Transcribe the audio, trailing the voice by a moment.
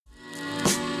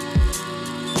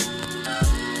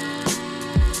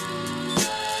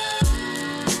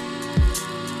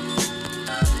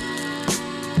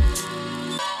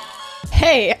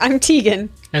Hey, I'm Tegan.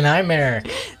 And I'm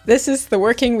Eric. This is the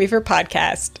Working Weaver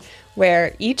podcast,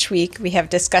 where each week we have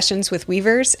discussions with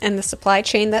weavers and the supply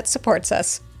chain that supports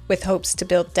us, with hopes to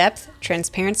build depth,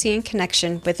 transparency, and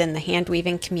connection within the hand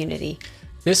weaving community.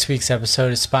 This week's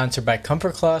episode is sponsored by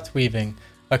Comfort Cloth Weaving,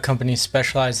 a company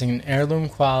specializing in heirloom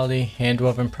quality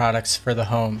hand-woven products for the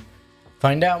home.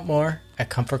 Find out more at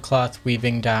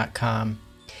comfortclothweaving.com.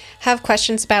 Have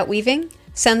questions about weaving?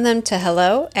 Send them to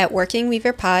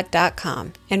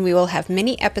hello@workingweaverpod.com, and we will have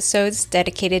many episodes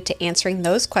dedicated to answering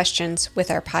those questions with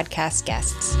our podcast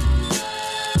guests.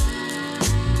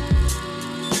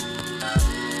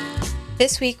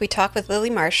 This week we talk with Lily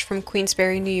Marsh from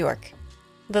Queensbury, New York.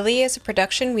 Lily is a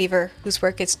production weaver whose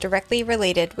work is directly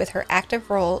related with her active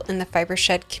role in the fiber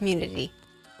shed community.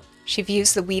 She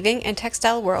views the weaving and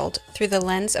textile world through the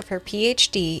lens of her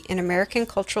PhD in American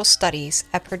Cultural Studies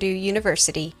at Purdue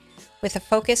University, with a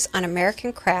focus on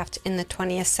American craft in the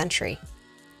 20th century.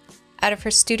 Out of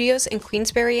her studios in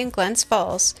Queensbury and Glens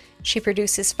Falls, she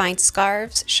produces fine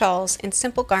scarves, shawls, and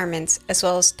simple garments, as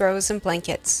well as throws and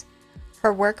blankets.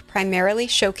 Her work primarily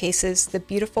showcases the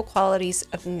beautiful qualities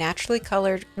of naturally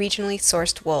colored, regionally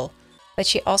sourced wool, but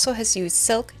she also has used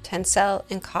silk, tencel,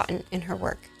 and cotton in her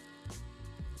work.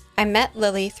 I met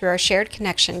Lily through our shared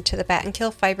connection to the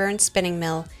Battenkill Fiber and Spinning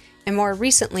Mill, and more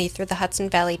recently through the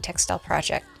Hudson Valley Textile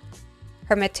Project.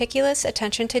 Her meticulous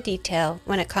attention to detail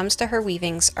when it comes to her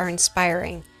weavings are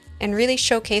inspiring and really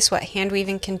showcase what hand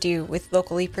weaving can do with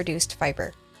locally produced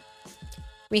fiber.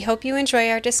 We hope you enjoy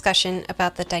our discussion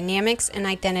about the dynamics and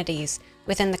identities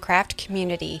within the craft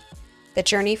community, the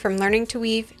journey from learning to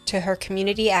weave to her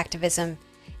community activism,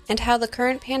 and how the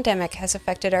current pandemic has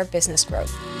affected our business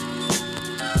growth.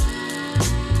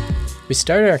 We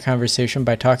started our conversation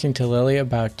by talking to Lily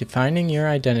about defining your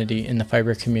identity in the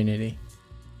fiber community.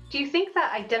 Do you think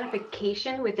that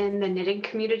identification within the knitting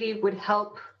community would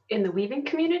help in the weaving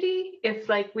community if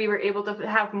we were able to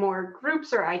have more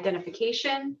groups or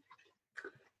identification?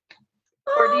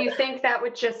 Or do you think that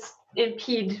would just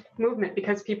impede movement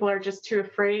because people are just too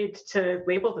afraid to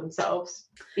label themselves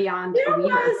beyond a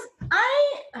weaver?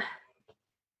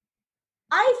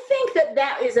 I think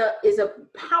that is a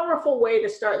powerful way to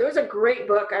start. There was a great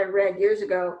book I read years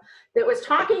ago that was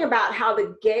talking about how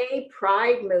the gay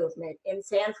pride movement in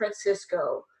San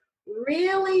Francisco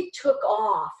really took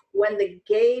off when the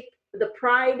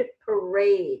pride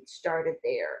parade started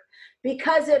there,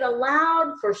 because it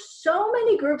allowed for so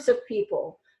many groups of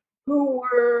people who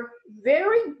were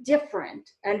very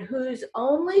different and whose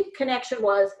only connection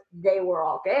was they were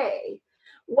all gay.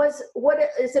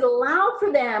 It allowed for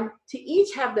them to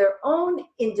each have their own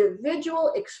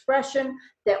individual expression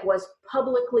that was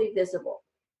publicly visible,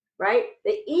 right?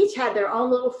 They each had their own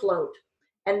little float,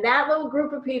 and that little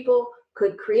group of people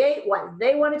could create what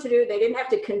they wanted to do. They didn't have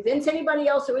to convince anybody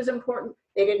else it was important.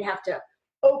 They didn't have to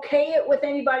okay it with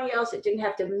anybody else. It didn't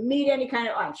have to meet any kind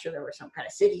of, I'm sure there were some kind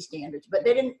of city standards, but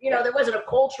they didn't, there wasn't a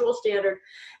cultural standard.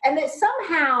 And that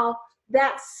somehow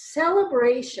that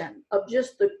celebration of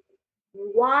just the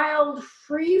wild,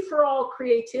 free-for-all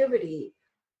creativity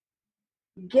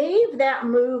gave that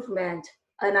movement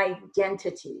an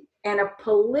identity and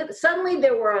suddenly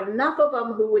there were enough of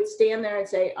them who would stand there and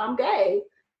say, I'm gay,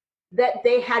 that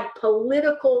they had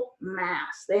political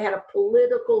mass. They had a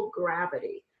political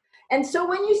gravity. And so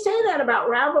when you say that about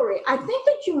Ravelry, I think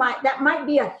that might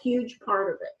be a huge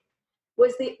part of it,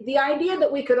 was the idea that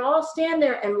we could all stand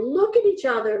there and look at each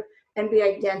other and be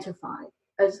identified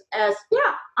as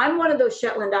I'm one of those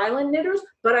Shetland Island knitters,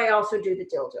 but I also do the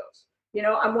dildos.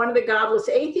 I'm one of the Godless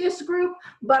Atheists group,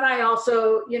 but I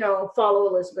also, follow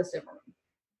Elizabeth Zimmerman.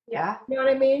 Yeah. You know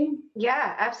what I mean?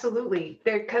 Yeah, absolutely.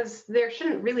 Because there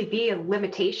shouldn't really be a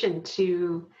limitation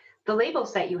to the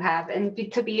labels that you have and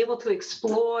to be able to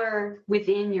explore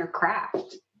within your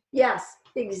craft. Yes,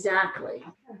 exactly.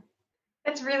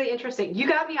 That's really interesting. You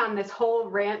got me on this whole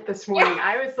rant this morning. Yeah.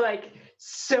 I was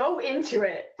so into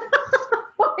it.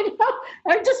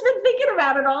 I've just been thinking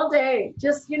about it all day.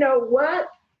 Just,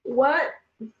 what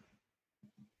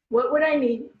would I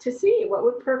need to see? What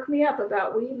would perk me up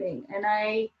about weaving? And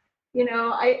I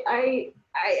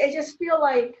just feel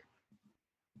like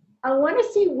I want to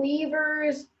see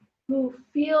weavers who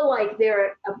feel like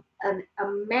they're a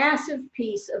massive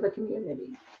piece of a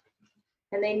community,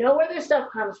 and they know where their stuff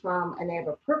comes from, and they have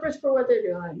a purpose for what they're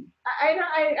doing.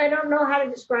 I don't know how to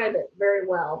describe it very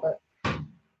well, but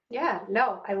yeah,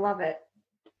 no, I love it.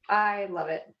 I love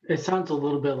it. It sounds a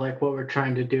little bit like what we're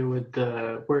trying to do with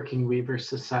the Working Weaver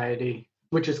Society,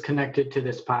 which is connected to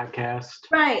this podcast.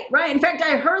 Right. In fact,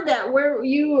 I heard that where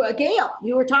Gail,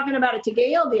 you were talking about it to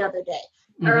Gail the other day,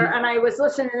 and I was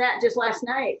listening to that just last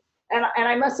night. And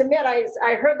I must admit, I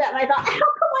heard that and I thought, how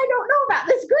come I don't know about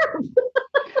this group?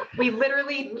 We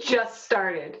literally just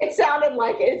started. It sounded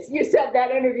like it. You said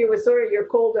that interview was sort of your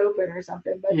cold open or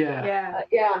something. But Yeah.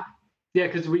 Yeah. Yeah,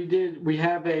 because we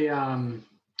have a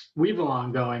Weave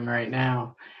Along going right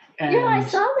now. And Yeah, I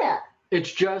saw that.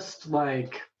 it's just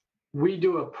like we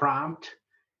do a prompt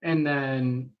and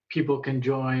then people can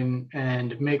join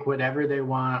and make whatever they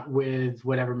want with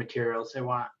whatever materials they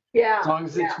want. Yeah. As long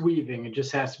as it's weaving, it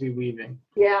just has to be weaving.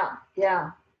 Yeah.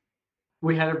 Yeah.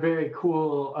 We had a very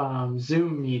cool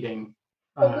Zoom meeting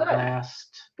Good.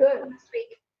 Last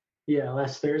week.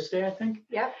 last Thursday, I think.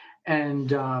 Yep.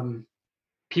 And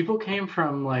people came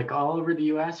from like all over the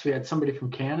US. We had somebody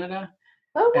from Canada.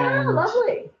 Oh, wow. And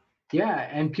Lovely. yeah,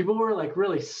 and people were like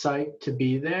really psyched to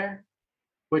be there,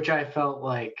 which I felt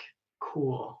like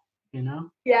cool, you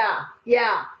know? Yeah.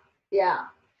 Yeah. Yeah.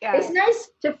 Yeah. It's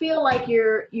nice to feel like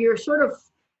you're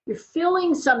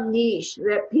filling some niche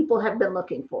that people have been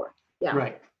looking for. Yeah.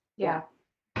 Right. Yeah.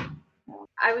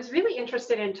 I was really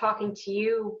interested in talking to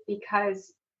you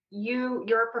because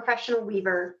you're a professional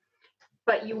weaver,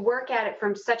 but you work at it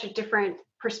from such a different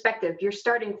perspective. You're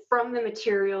starting from the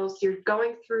materials, you're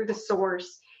going through the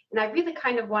source, and I really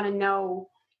kind of want to know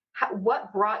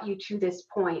what brought you to this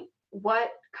point.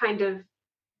 What kind of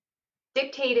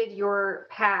dictated your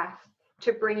path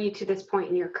to bring you to this point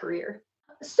in your career?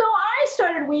 So I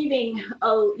started weaving,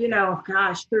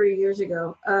 30 years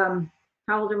ago.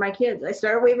 How old are my kids? I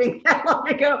started weaving that long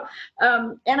ago.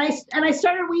 And I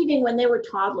started weaving when they were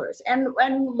toddlers and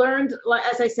learned,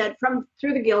 as I said,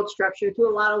 through the guild structure,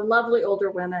 through a lot of lovely older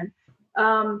women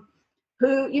who,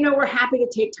 were happy to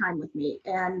take time with me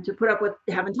and to put up with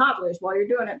having toddlers while you're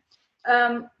doing it.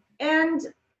 And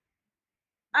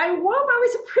I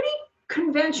was a pretty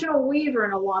conventional weaver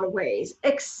in a lot of ways,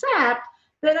 except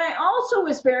that I also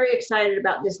was very excited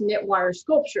about this knit wire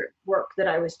sculpture work that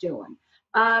I was doing.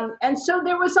 And so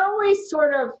there was always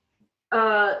sort of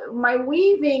my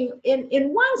weaving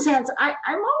in one sense, I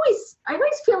always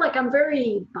feel like I'm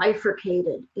very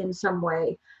bifurcated in some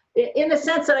way, in the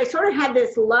sense that I sort of had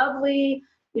this lovely,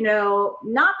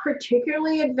 not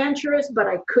particularly adventurous, but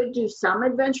I could do some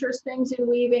adventurous things in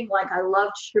weaving. Like I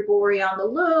loved shibori on the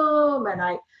loom, and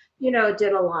I,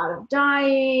 did a lot of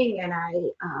dyeing, and I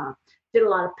did a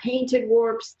lot of painted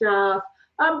warp stuff,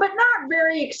 but not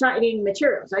very exciting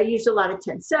materials. I used a lot of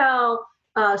tencel,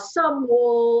 some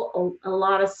wool, a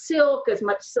lot of silk, as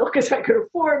much silk as I could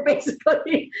afford,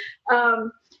 basically.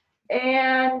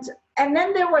 And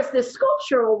then there was this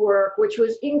sculptural work, which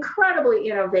was incredibly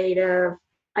innovative.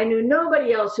 I knew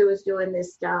nobody else who was doing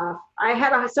this stuff. I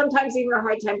had sometimes even a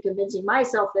hard time convincing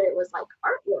myself that it was like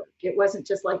artwork. It wasn't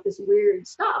just like this weird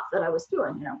stuff that I was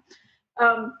doing,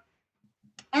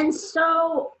 And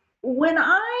so when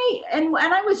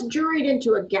I was juried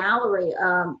into a gallery,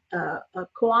 a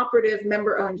cooperative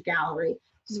member-owned gallery.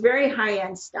 It's very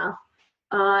high-end stuff,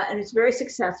 and it's very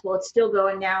successful. It's still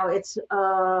going now. It's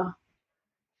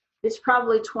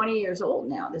probably 20 years old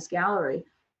now, this gallery.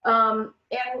 And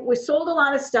we sold a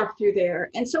lot of stuff through there.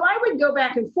 And so I would go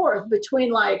back and forth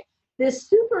between like this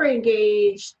super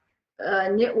engaged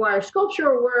knit wire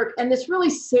sculptural work and this really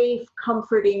safe,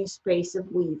 comforting space of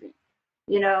weaving,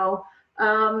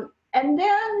 And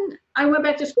then I went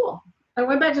back to school. I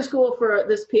went back to school for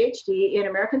this PhD in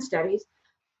American Studies.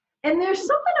 And there's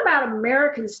something about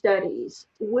American Studies,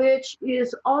 which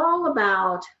is all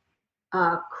about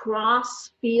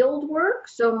cross field work.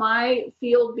 So my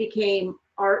field became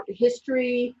art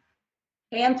history,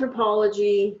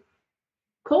 anthropology,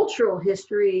 cultural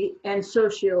history, and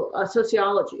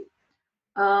sociology.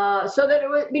 So that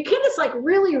it became this like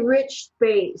really rich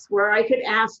space where I could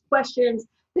ask questions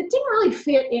that didn't really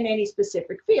fit in any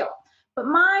specific field. But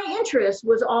my interest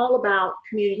was all about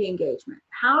community engagement.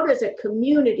 How does a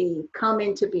community come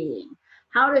into being?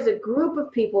 How does a group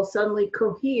of people suddenly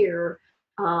cohere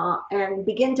and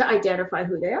begin to identify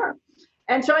who they are?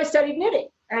 And so I studied knitting,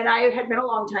 and I had been a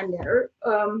long time knitter.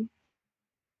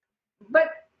 But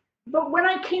when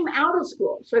I came out of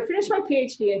school, so I finished my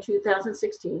PhD in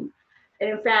 2016. And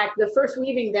in fact, the first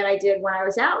weaving that I did when I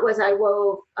was out was I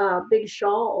wove big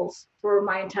shawls for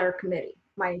my entire committee.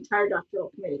 My entire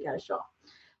doctoral committee got a shawl.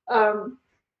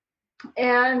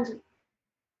 And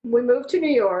we moved to New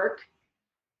York,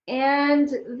 and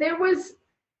there was,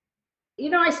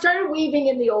 I started weaving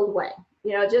in the old way,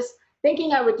 just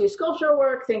thinking I would do sculptural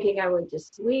work, thinking I would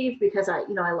just weave because I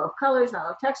love colors and I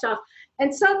love textiles.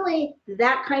 And suddenly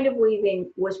that kind of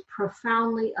weaving was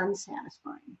profoundly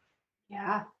unsatisfying.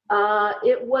 Yeah.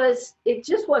 It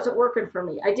just wasn't working for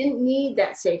me. I didn't need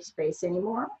that safe space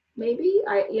anymore. Maybe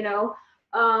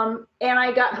and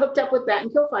I got hooked up with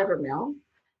Battenkill Fiber Mill,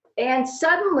 And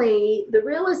suddenly the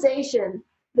realization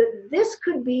that this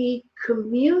could be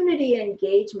community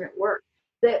engagement work,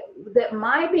 that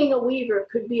my being a weaver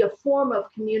could be a form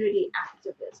of community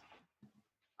activism,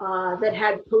 that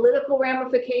had political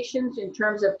ramifications in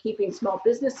terms of keeping small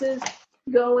businesses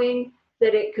going,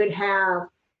 that it could have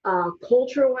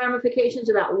cultural ramifications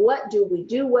about what do we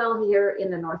do well here in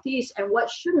the Northeast and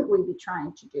what shouldn't we be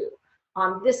trying to do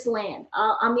on this land,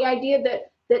 on the idea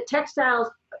that textiles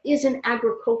is an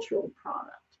agricultural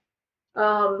product.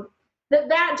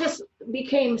 That just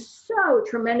became so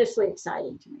tremendously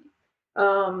exciting to me,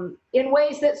 in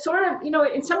ways that sort of,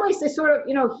 in some ways they sort of,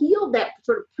 healed that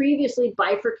sort of previously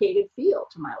bifurcated feel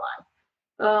to my life.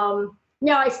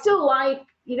 Now I still like,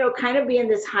 kind of being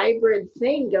this hybrid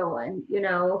thing going,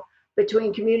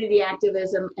 between community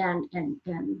activism and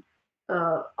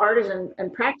artisan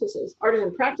practices.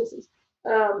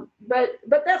 But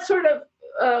that's sort of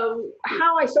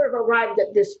how I sort of arrived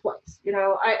at this place.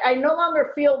 I no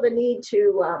longer feel the need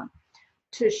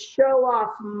to show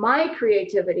off my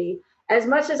creativity as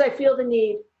much as I feel the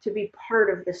need to be part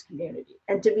of this community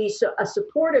and to be a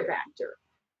supportive actor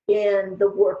in the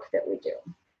work that we do.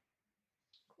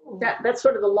 That's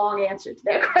sort of the long answer to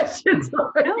that question.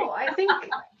 No, I think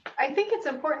it's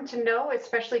important to know,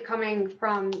 especially coming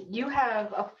from, you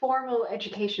have a formal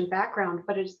education background,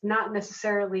 but it's not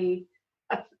necessarily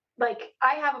like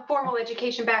I have a formal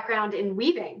education background in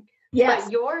weaving. Yes.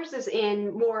 But yours is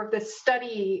in more of the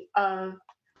study of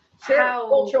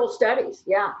cultural studies.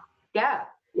 Yeah. Yeah.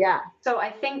 Yeah. So I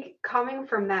think coming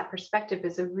from that perspective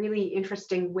is a really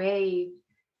interesting way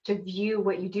to view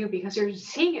what you do, because you're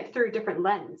seeing it through a different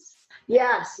lens.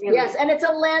 Yes. Really. Yes. And it's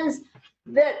a lens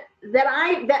that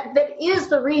is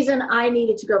the reason I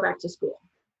needed to go back to school.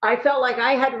 I felt like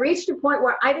I had reached a point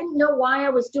where I didn't know why I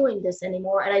was doing this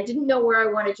anymore, and I didn't know where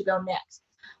I wanted to go next.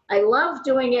 I loved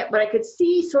doing it, but I could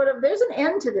see sort of there's an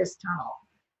end to this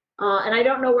tunnel, and I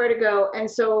don't know where to go. And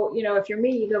so, if you're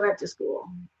me, you go back to school.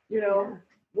 Yeah.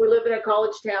 We live in a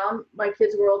college town. My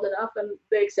kids were old enough, and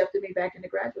they accepted me back into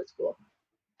graduate school.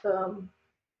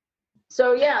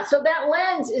 So that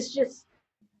lens is just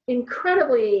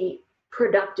incredibly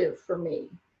productive for me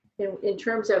in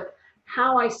terms of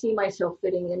how I see myself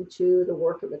fitting into the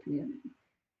work of a community.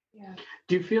 Yeah.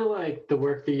 Do you feel like the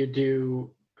work that you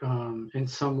do, in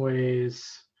some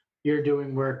ways, you're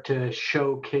doing work to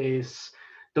showcase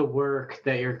the work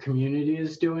that your community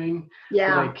is doing?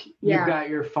 Yeah. Like you've got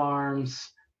your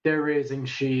farms, they're raising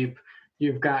sheep,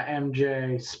 you've got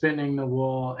MJ spinning the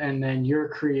wool, and then you're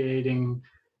creating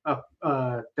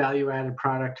a value-added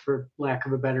product, for lack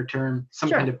of a better term, some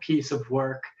kind of piece of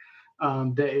work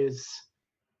that is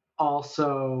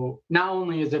also, not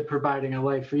only is it providing a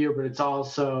life for you, but it's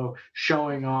also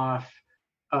showing off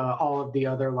all of the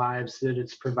other lives that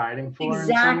it's providing for.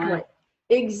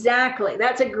 Exactly.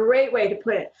 That's a great way to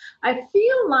put it. I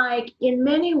feel like in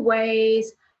many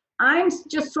ways, I'm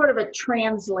just sort of a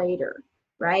translator,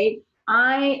 right?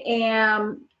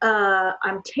 I'm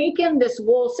taking this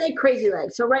wool, say Crazy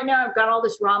Legs. So right now I've got all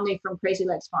this Romney from Crazy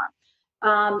Legs Farm.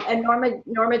 And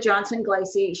Norma Johnson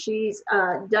Glacy, she's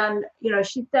done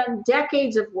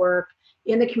decades of work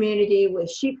in the community with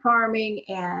sheep farming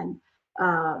and,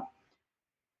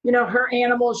 her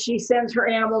animals. She sends her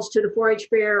animals to the 4-H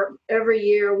fair every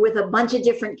year with a bunch of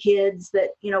different kids that,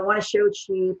 want to show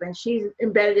sheep, and she's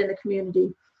embedded in the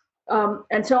community.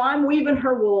 And so I'm weaving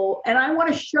her wool, and I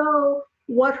want to show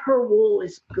what her wool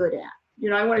is good at.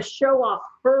 I want to show off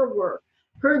her work,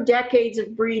 her decades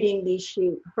of breeding these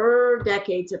sheep, her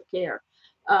decades of care.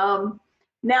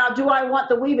 Now, do I want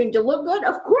the weaving to look good?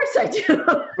 Of course I do.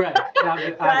 Right,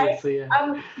 obviously. Right?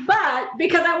 Yeah. But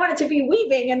because I want it to be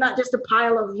weaving and not just a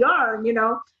pile of yarn,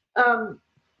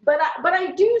 But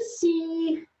I do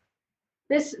see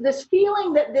this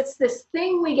feeling that this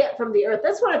thing we get from the earth.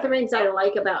 That's one of the things I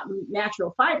like about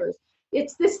natural fibers.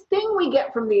 It's this thing we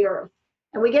get from the earth,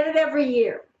 and we get it every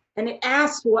year, and it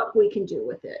asks what we can do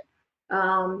with it.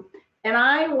 And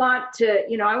I want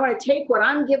to take what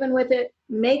I'm given with it,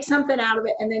 make something out of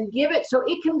it, and then give it so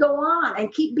it can go on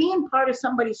and keep being part of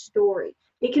somebody's story.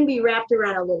 It can be wrapped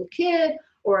around a little kid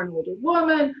or an older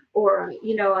woman or,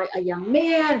 a young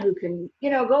man who can,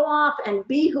 go off and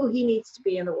be who he needs to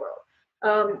be in the world.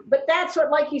 But that's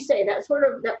what, like you say, that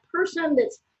person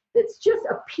that's just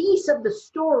a piece of the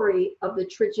story of the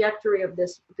trajectory of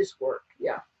this work.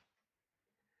 Yeah.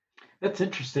 That's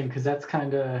interesting, because that's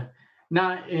kind of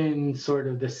not in sort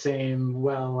of the same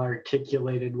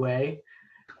well-articulated way,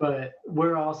 but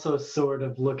we're also sort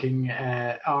of looking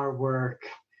at our work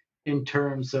in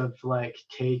terms of like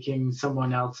taking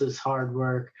someone else's hard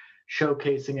work,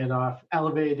 showcasing it off,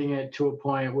 elevating it to a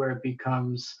point where it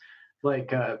becomes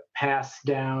like a passed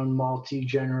down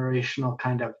multi-generational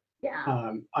kind of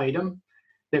item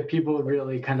that people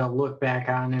really kind of look back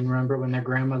on and remember when their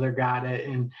grandmother got it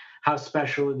and how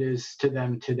special it is to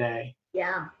them today.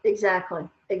 Yeah, exactly.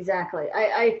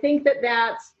 I think that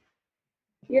that's,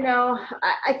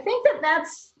 I think that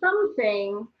that's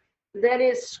something that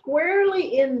is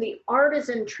squarely in the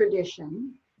artisan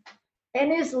tradition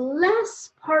and is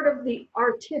less part of the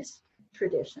artist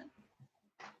tradition,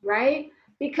 right?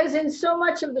 Because in so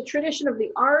much of the tradition of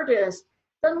the artist,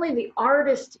 suddenly the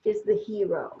artist is the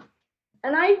hero.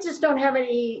 And I just don't have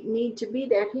any need to be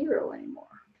that hero anymore.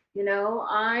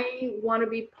 I want to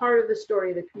be part of the story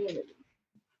of the community.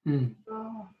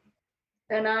 Oh.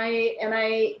 And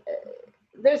I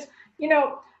there's,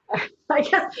 I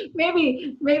guess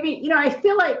maybe, I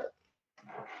feel like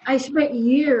I spent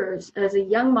years as a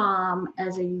young mom,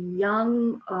 as a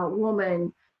young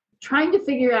woman, trying to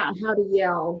figure out how to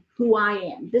yell who I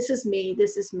am. This is me,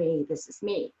 this is me, this is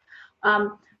me.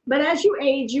 But as you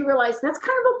age, you realize that's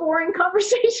kind of a boring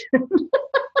conversation.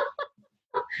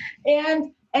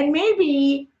 and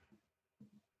maybe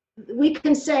we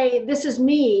can say, this is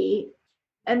me.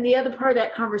 And the other part of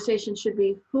that conversation should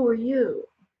be, who are you?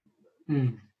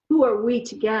 Who are we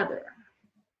together?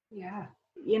 Yeah.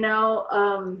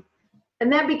 And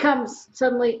that becomes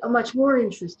suddenly a much more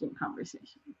interesting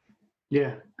conversation.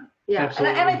 Yeah. And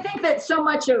I think that so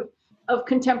much of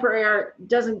contemporary art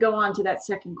doesn't go on to that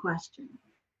second question.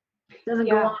 It doesn't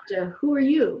go on to who are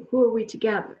you? Who are we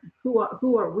together? Who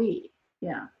are we?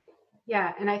 Yeah.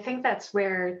 Yeah. And I think that's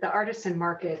where the artisan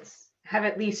markets have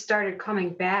at least started coming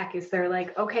back, is they're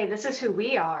like, okay, this is who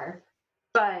we are,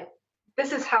 but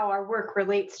this is how our work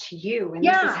relates to you. And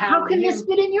this is how can this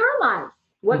fit in your life?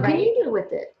 What can you do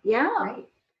with it? Yeah. Right.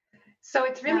 So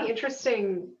it's really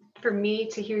interesting for me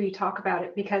to hear you talk about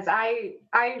it, because I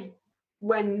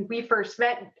when we first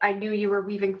met, I knew you were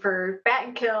weaving for Bat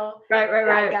and Kill. Right.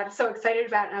 I got so excited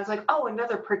about it, and I was like, oh,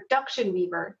 another production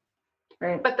weaver.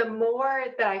 Right. But the more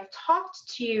that I've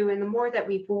talked to you and the more that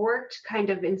we've worked kind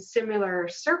of in similar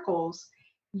circles,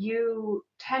 you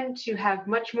tend to have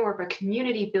much more of a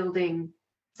community building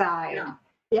side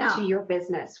to your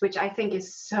business, which I think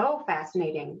is so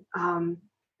fascinating.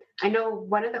 I know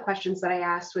one of the questions that I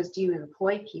asked was, do you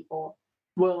employ people?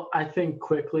 Well, I think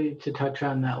quickly to touch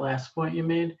on that last point you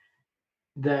made,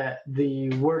 that the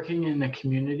working in the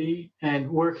community and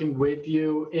working with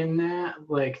you in that,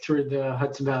 like through the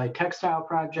Hudson Valley Textile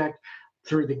Project,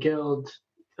 through the Guild,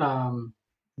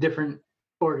 different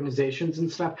organizations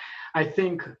and stuff, I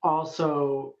think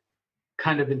also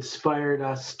kind of inspired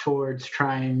us towards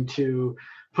trying to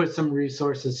put some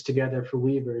resources together for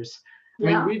weavers. I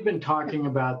mean, we've been talking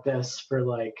about this for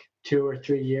like 2 or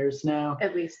 3 years now.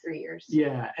 At least 3 years.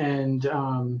 Yeah. And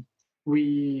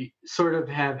we sort of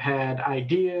have had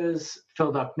ideas,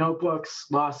 filled up notebooks,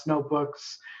 lost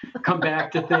notebooks, come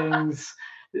back to things.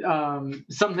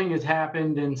 Something has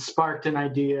happened and sparked an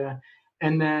idea.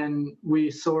 And then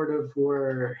we sort of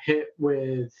were hit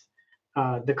with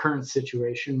the current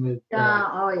situation with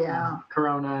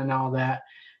Corona and all that.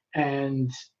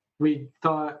 And we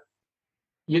thought,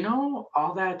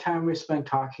 all that time we spent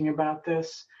talking about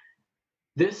this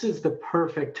is the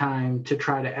perfect time to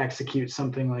try to execute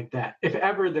something like that. If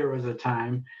ever there was a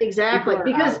time. Exactly.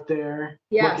 Because out there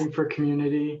looking for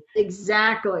community.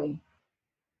 Exactly.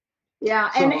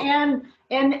 Yeah. So,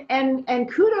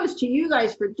 and kudos to you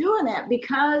guys for doing that,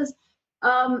 because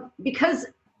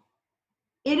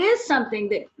it is something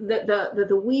that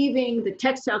the weaving, the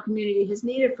textile community has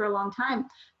needed for a long time.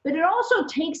 But it also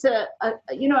takes a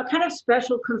kind of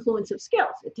special confluence of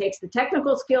skills. It takes the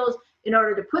technical skills in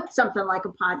order to put something like a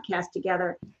podcast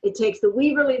together. It takes the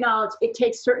weaverly knowledge. It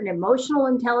takes certain emotional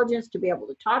intelligence to be able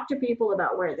to talk to people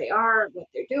about where they are, what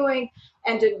they're doing,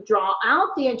 and to draw out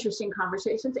the interesting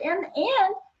conversations, and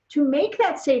to make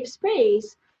that safe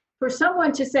space for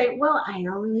someone to say, well, I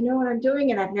don't really know what I'm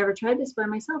doing, and I've never tried this by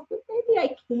myself, but maybe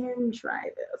I can try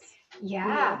this.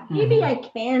 Yeah. Maybe I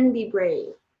can be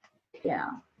brave. Yeah.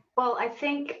 Well, I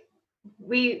think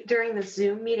during the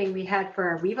Zoom meeting we had for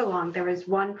our Weave Along, there was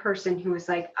one person who was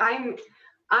like, I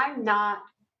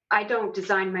don't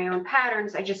design my own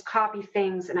patterns. I just copy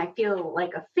things, and I feel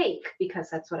like a fake because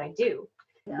that's what I do.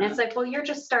 Yeah. And it's like, well, you're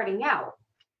just starting out.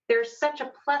 There's such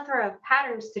a plethora of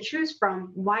patterns to choose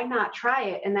from. Why not try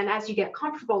it? And then as you get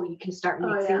comfortable, you can start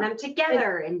mixing them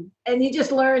together. And you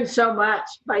just learn so much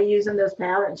by using those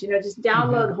patterns. Just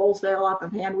download wholesale off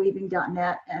of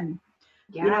handweaving.net and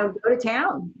go to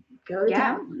town. Go to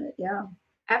town. Yeah.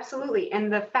 Absolutely.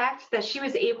 And the fact that she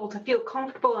was able to feel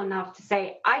comfortable enough to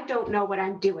say, I don't know what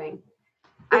I'm doing,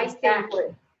 I think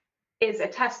is a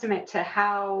testament to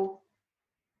how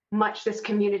much this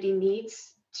community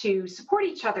needs to support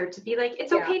each other, to be like,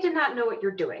 it's okay to not know what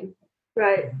you're doing.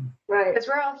 Right. Because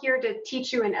we're all here to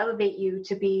teach you and elevate you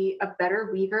to be a better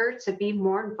weaver, to be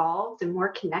more involved and more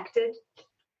connected.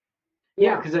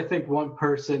 Yeah, because I think one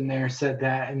person there said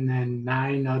that, and then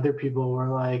 9 other people were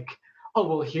like, oh,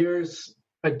 well, here's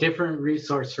a different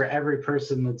resource for every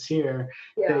person that's here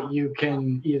that you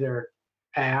can either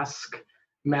ask,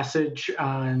 message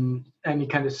on any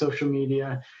kind of social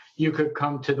media. You could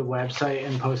come to the website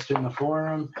and post in the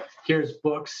forum. Here's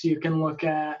books you can look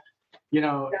at.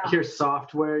 Here's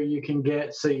software you can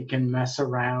get so you can mess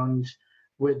around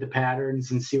with the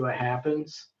patterns and see what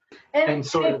happens. And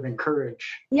sort of encourage.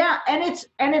 Yeah, and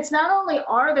it's not only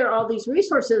are there all these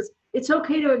resources, it's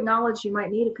okay to acknowledge you might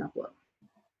need a couple of them.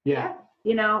 Yeah.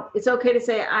 It's okay to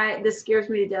say, this scares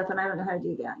me to death and I don't know how to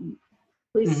do that. And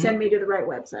please send me to the right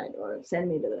website, or send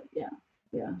me to the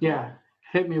Yeah.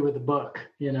 Hit me with a book,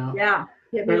 Yeah.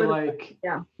 Or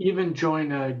even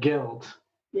join a guild.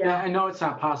 Yeah. I know it's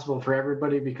not possible for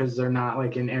everybody because they're not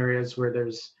like in areas where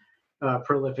there's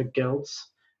prolific guilds.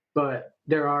 But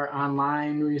there are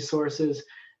online resources.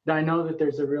 I know that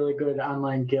there's a really good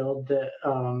online guild that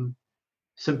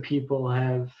some people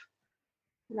have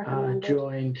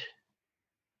joined.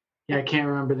 Yeah, I can't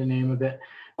remember the name of it.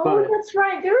 Oh, that's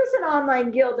right. There is an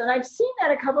online guild, and I've seen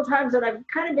that a couple times, and I've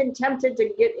kind of been tempted to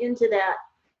get into that.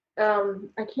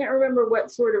 I can't remember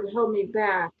what sort of held me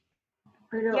back.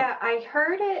 Yeah, I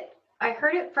heard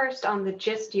it first on the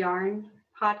Just Yarn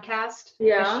podcast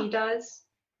that she does.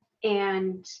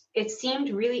 And it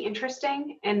seemed really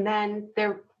interesting. And then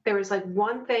there was like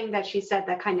one thing that she said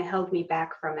that kind of held me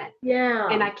back from it. Yeah.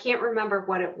 And I can't remember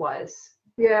what it was.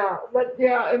 Yeah, but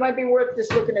it might be worth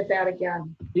just looking at that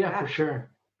again. Yeah, for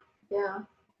sure. Yeah.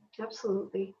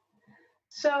 Absolutely.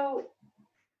 So,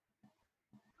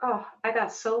 I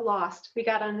got so lost. We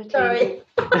got on the tangent.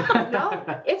 No,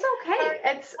 it's okay.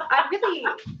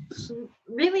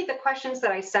 Really the questions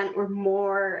that I sent were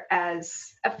more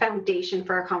as a foundation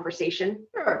for our conversation.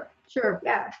 Sure.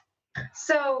 Yeah.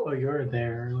 So. Oh, you were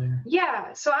there earlier.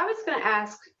 Yeah. So I was going to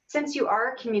ask, since you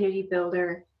are a community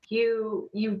builder, you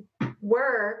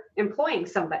were employing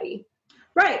somebody.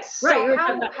 Right. So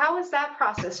how is that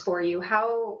process for you?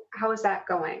 How is that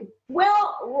going?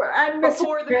 Well, I miss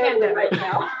before her the pandemic right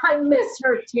now. I miss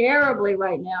her terribly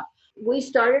right now. We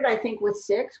started, I think, with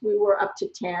 6. We were up to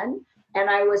 10, and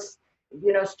I was,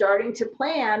 starting to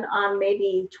plan on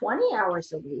maybe 20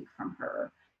 hours a week from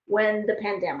her when the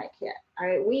pandemic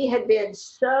hit. We had been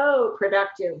so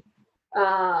productive.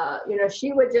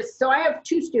 She would just. So I have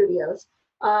 2 studios.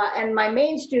 And my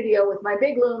main studio with my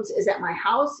big looms is at my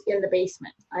house in the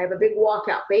basement. I have a big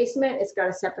walkout basement. It's got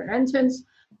a separate entrance.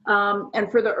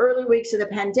 And for the early weeks of the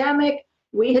pandemic,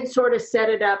 we had sort of set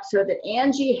it up so that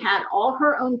Angie had all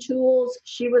her own tools.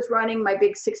 She was running my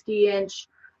big 60-inch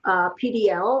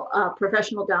PDL,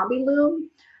 professional Dombey loom.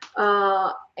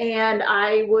 And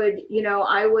I would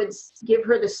give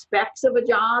her the specs of a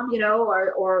job,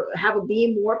 or have a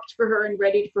beam warped for her and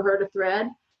ready for her to thread.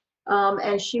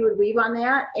 And she would weave on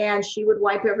that, and she would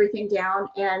wipe everything down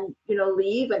and,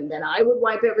 leave, and then I would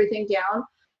wipe everything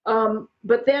down.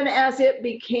 But then as it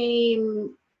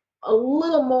became a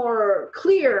little more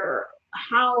clear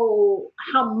how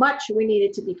much we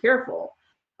needed to be careful,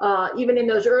 even in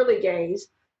those early days,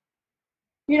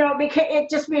 it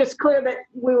just made us clear that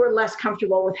we were less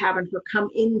comfortable with having her come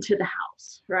into the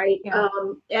house, right? Yeah.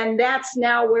 And that's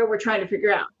now where we're trying to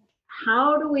figure out,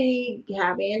 how do we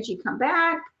have Angie come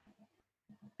back,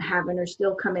 having her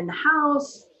still come in the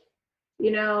house.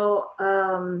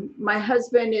 My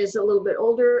husband is a little bit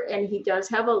older, and he does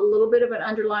have a little bit of an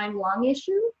underlying lung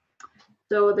issue.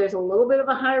 So there's a little bit of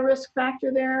a high risk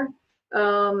factor there.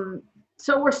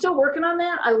 So we're still working on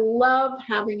that. I love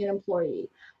having an employee.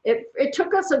 It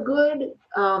took us a good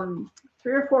 3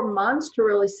 or 4 months to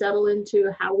really settle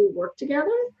into how we work together.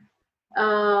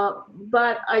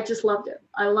 But I just loved it.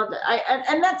 I loved it.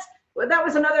 And that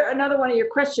was another one of your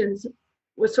questions,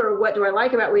 was sort of, what do I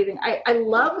like about weaving? I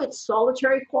love its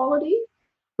solitary quality,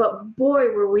 but boy,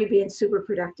 were we being super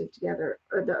productive together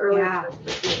the early years.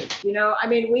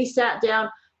 We sat down,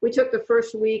 we took the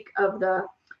first week of the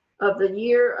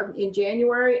year in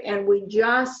January, and we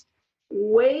just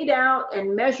weighed out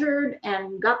and measured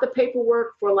and got the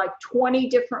paperwork for like 20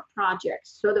 different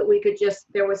projects, so that we could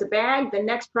there was a bag, the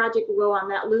next project to go on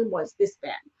that loom was this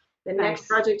bag, the next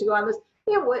project to go on this.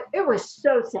 It was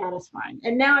so satisfying.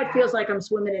 And now it feels like I'm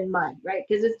swimming in mud, right?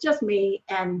 Because it's just me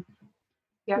and,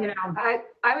 I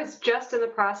was just in the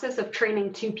process of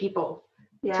training 2 people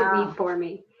to weave for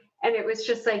me. And it was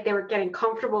just like they were getting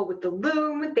comfortable with the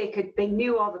loom. They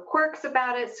knew all the quirks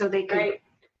about it, so they could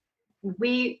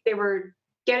they were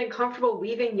getting comfortable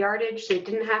weaving yardage. They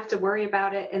didn't have to worry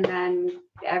about it. And then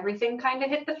everything kind of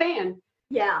hit the fan.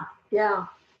 Yeah. Yeah.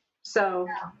 So,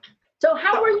 So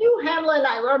how were you handling,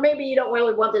 or maybe you don't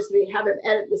really want this to be, have him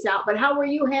edit this out, but how were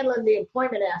you handling the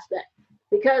employment aspect?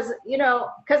 Because,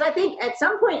 because I think at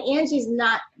some point, Angie's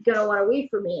not going to want to weave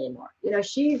for me anymore.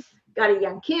 She's got a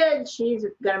young kid. She's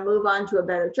going to move on to a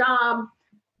better job.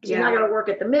 She's not going to work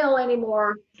at the mill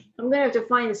anymore. I'm going to have to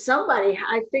find somebody.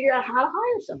 I figure out how to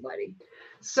hire somebody.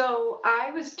 So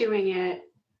I was doing it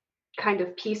kind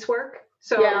of piecework.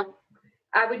 So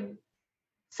I would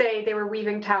say they were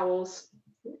weaving towels,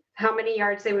 how many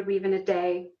yards they would weave in a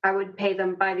day. I would pay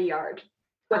them by the yard,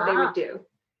 what they would do.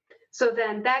 So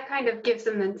then that kind of gives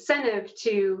them an incentive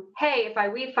to, hey, if I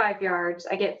weave 5 yards,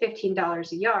 I get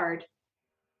 $15 a yard.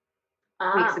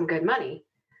 Make some good money.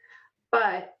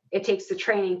 But it takes the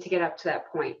training to get up to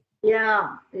that point.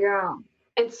 Yeah, yeah.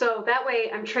 And so that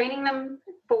way I'm training them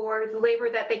for the labor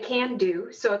that they can do.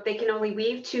 So if they can only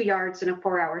weave 2 yards in a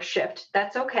 4-hour shift,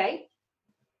 that's okay.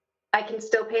 I can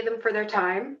still pay them for their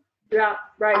time. Yeah,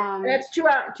 right. That's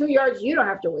 2 yards you don't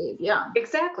have to weave. Yeah.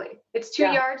 Exactly. It's 2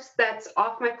 yards that's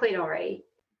off my plate already.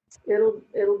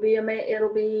 It'll be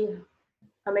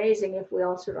amazing if we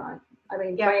all survive. I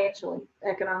mean, financially,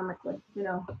 economically,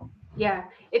 Yeah,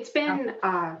 it's been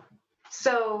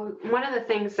so one of the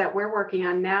things that we're working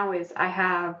on now is I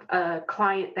have a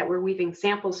client that we're weaving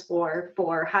samples for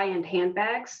high-end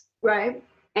handbags. Right.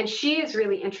 And she is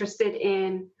really interested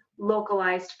in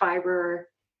localized fiber,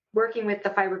 working with the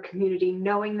fiber community,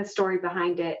 knowing the story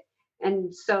behind it.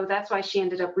 And so that's why she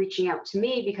ended up reaching out to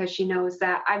me, because she knows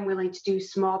that I'm willing to do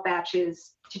small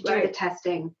batches to do the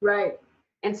testing. Right.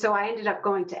 And so I ended up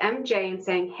going to MJ and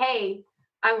saying, hey,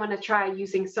 I want to try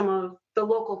using some of the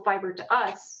local fiber to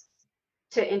us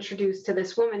to introduce to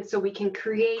this woman so we can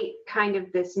create kind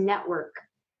of this network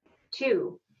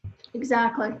too.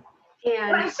 Exactly.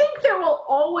 And but I think there will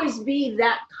always be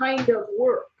that kind of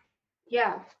work.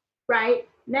 Yeah. Right.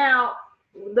 Now,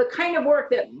 the kind of work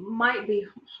that might be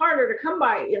harder to come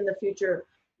by in the future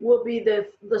will be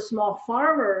the small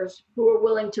farmers who are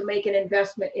willing to make an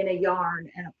investment in a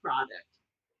yarn and a product.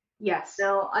 Yes.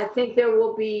 So I think there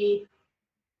will be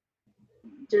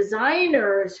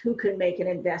designers who can make an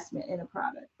investment in a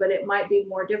product, but it might be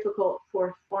more difficult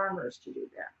for farmers to do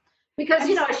that. Because,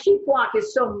 a sheep flock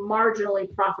is so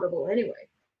marginally profitable anyway.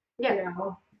 Yeah.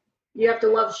 You have to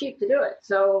love sheep to do it.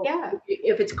 So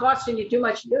if it's costing you too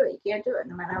much to do it, you can't do it,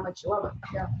 no matter how much you love it.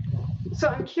 Yeah. So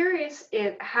I'm curious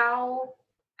how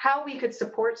we could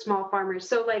support small farmers.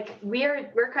 So like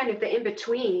we're kind of the in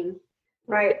between,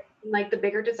 right? Like the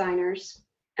bigger designers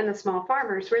and the small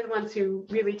farmers. We're the ones who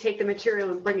really take the material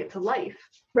and bring it to life.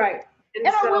 Right. And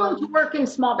are willing to work in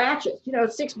small batches.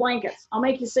 6 blankets. I'll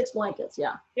make you 6 blankets.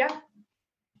 Yeah. Yeah.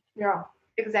 Yeah.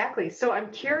 Exactly. So I'm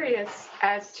curious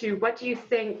as to what do you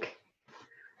think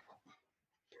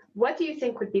would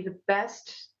be the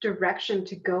best direction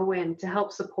to go in to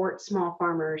help support small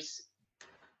farmers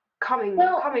coming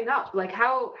up? Like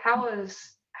how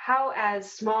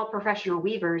as small professional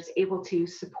weavers able to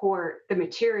support the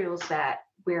materials that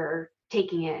we're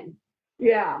taking in?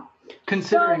 Yeah.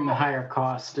 Considering the higher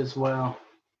cost as well.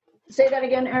 Say that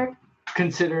again, Eric.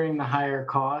 Considering the higher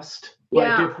cost.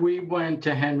 Like if we went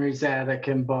to Henry's Attic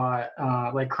and bought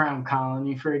like Crown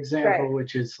Colony, for example,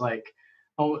 which is like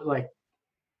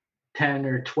 10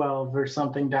 or 12 or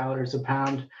something dollars a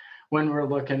pound, when we're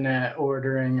looking at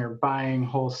ordering or buying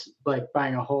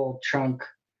a whole chunk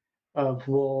of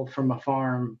wool from a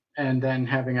farm and then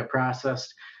having it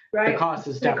processed, the cost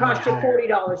is definitely higher. It costs you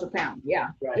 $40 a pound.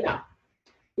 Yeah. Right.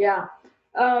 Yeah.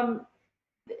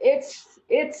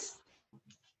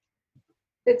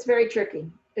 It's very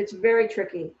tricky. It's very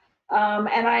tricky.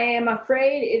 And I am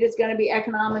afraid it is going to be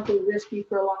economically risky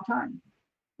for a long time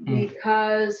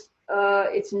because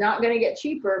it's not going to get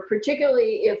cheaper,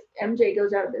 particularly if MJ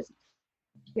goes out of business.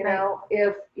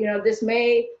 This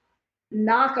may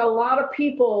knock a lot of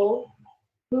people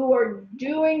who are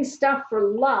doing stuff for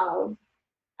love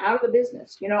out of the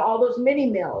business. All those mini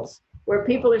mills where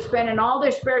people are spending all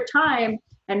their spare time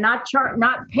and not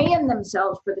paying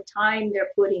themselves for the time they're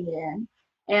putting in,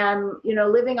 and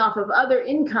living off of other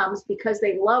incomes because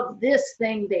they love this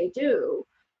thing they do.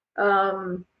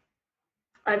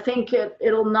 I think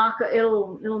it'll knock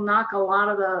a lot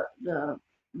of the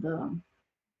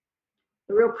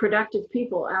real productive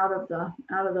people out of the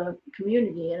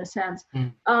community in a sense.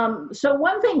 So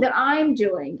one thing that I'm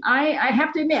doing, I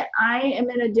have to admit, I am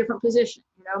in a different position.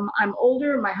 I'm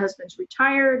older. My husband's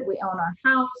retired. We own our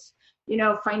house.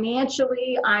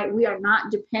 Financially, we are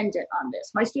not dependent on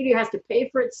this. My studio has to pay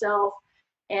for itself,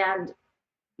 and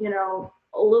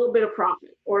a little bit of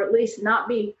profit, or at least not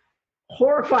be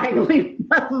horrifyingly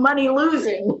money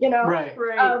losing, Right.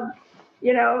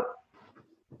 you know,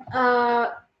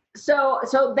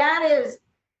 so that is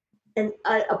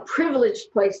a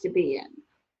privileged place to be in.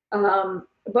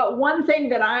 But one thing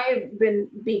that I've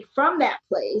be from that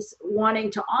place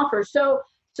wanting to offer. So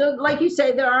like you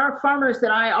say, there are farmers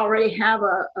that I already have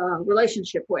a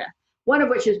relationship with. One of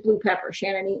which is Blue Pepper,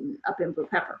 Shannon Eaton up in Blue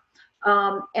Pepper,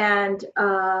 and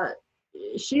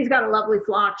she's got a lovely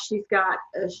flock. She's got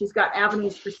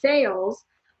avenues for sales.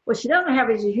 What she doesn't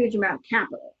have is a huge amount of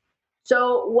capital.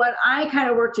 So what I kind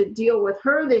of worked to deal with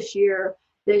her this year,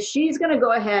 that she's going to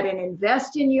go ahead and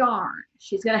invest in yarn.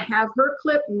 She's going to have her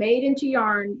clip made into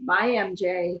yarn by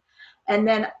MJ, and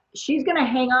then she's going to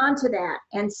hang on to that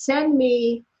and send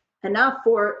me enough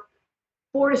for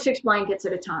 4 to 6 blankets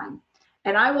at a time.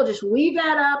 And I will just weave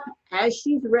that up as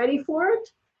she's ready for it.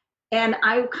 And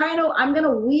I'm going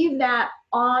to weave that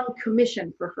on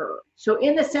commission for her. So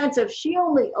in the sense of she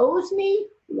only owes me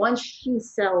once she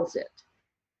sells it,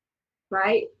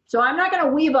 right? So I'm not going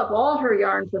to weave up all her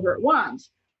yarn for her at once,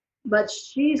 but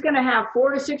she's going to have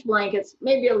 4 to 6 blankets,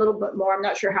 maybe a little bit more. I'm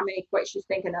not sure how many quite she's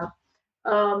thinking of.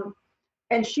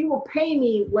 And she will pay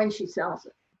me when she sells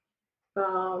it.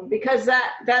 Because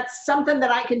that's something that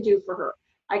I can do for her.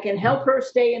 I can help her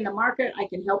stay in the market. I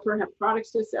can help her have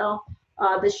products to sell.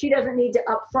 That she doesn't need to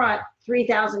upfront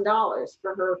 $3,000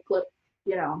 for her clip,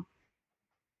 Yeah.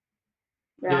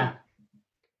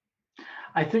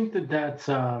 I think that's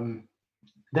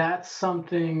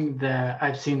something that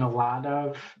I've seen a lot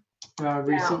of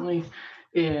recently,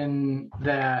 in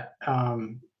that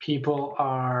people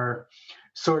are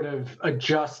sort of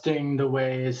adjusting the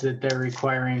ways that they're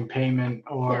requiring payment,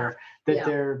 or that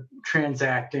they're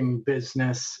transacting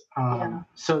business,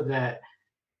 so that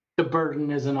the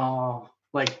burden isn't all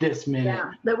like this minute.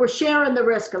 Yeah, that we're sharing the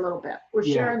risk a little bit. We're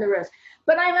sharing the risk.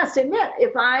 But I must admit,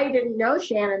 if I didn't know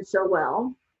Shannon so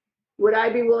well, would I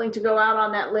be willing to go out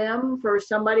on that limb for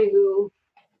somebody who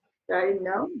I didn't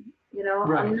know?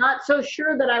 Right. I'm not so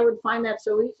sure that I would find that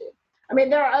so easy. I mean,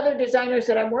 there are other designers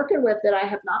that I'm working with that I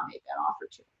have not made that offer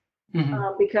to,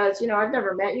 because, I've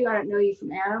never met you. I don't know you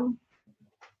from Adam.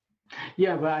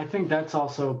 Yeah, but I think that's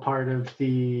also part of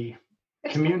the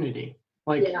community.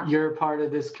 Like, you're part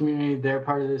of this community, they're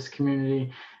part of this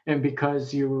community. And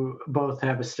because you both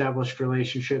have established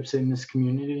relationships in this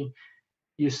community,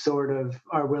 you sort of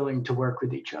are willing to work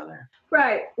with each other.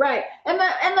 Right. And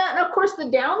that, of course,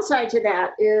 the downside to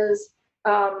that is,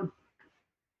 how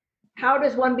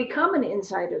does one become an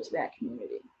insider to that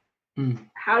community?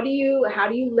 How do you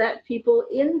let people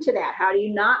into that? How do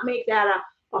you not make that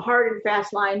a hard and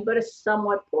fast line, but a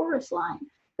somewhat porous line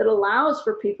that allows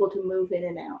for people to move in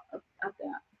and out of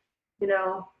that?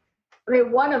 I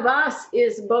mean, one of us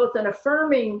is both an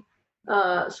affirming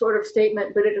sort of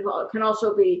statement, but it can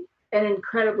also be an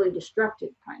incredibly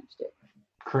destructive kind of statement.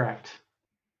 Correct.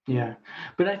 Yeah.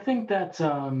 But I think that's,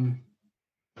 I'm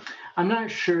not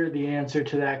sure the answer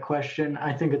to that question.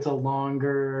 I think it's a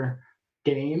longer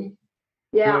game,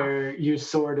 where you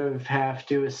sort of have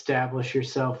to establish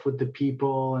yourself with the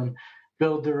people and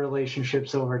build the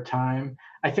relationships over time.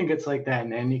 I think it's like that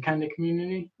in any kind of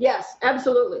community. Yes,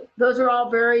 absolutely. Those are all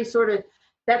very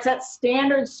that's that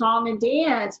standard song and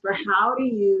dance for how do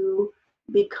you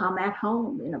become at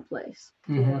home in a place.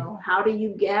 How do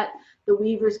you get the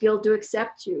Weavers Guild to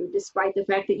accept you despite the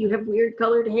fact that you have weird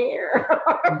colored hair?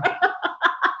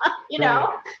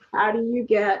 How do you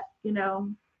get,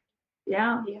 you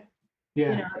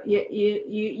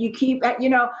keep, I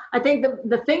think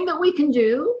the thing that we can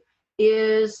do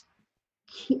is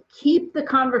keep the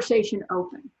conversation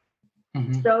open,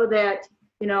 so that,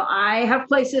 I have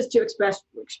places to express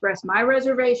my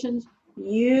reservations.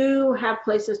 You have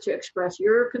places to express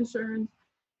your concerns,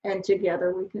 and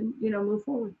together we can, move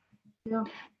forward.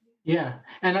 Yeah.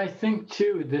 And I think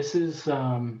too, this is,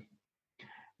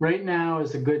 right now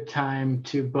is a good time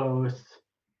to both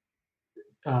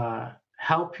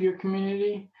help your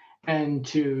community and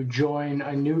to join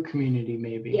a new community,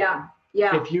 maybe. Yeah.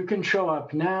 If you can show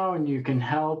up now and you can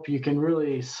help, you can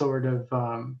really sort of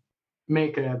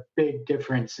make a big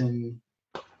difference in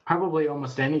probably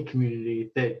almost any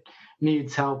community that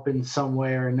needs help in some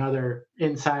way or another,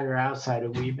 inside or outside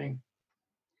of weaving.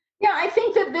 Yeah, I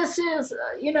think that this is,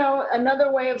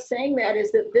 another way of saying that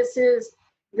is that this is,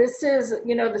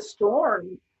 the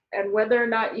storm, and whether or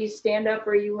not you stand up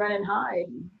or you run and hide,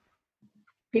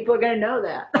 people are going to know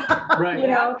that. Right.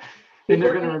 And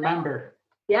they're going to remember.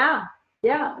 Yeah.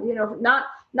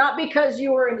 Not because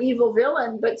you were an evil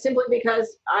villain, but simply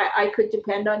because I could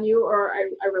depend on you, or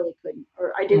I really couldn't,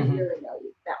 or I didn't really know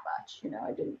you that much.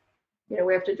 I didn't.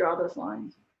 we have to draw those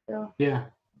lines. So. Yeah.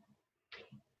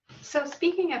 So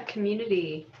speaking of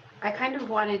community, I kind of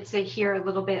wanted to hear a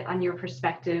little bit on your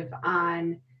perspective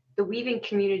on the weaving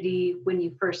community when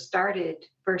you first started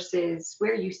versus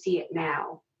where you see it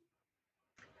now.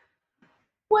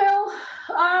 Well,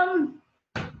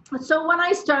 so when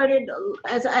I started,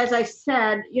 as I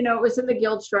said, it was in the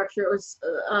guild structure. It was,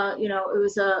 it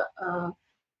was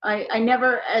I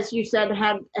never, as you said,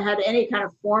 had any kind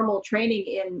of formal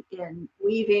training in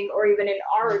weaving or even in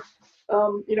art.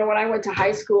 When I went to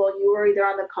high school, you were either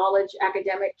on the college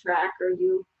academic track or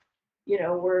you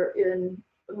were in,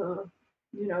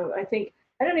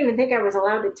 I don't even think I was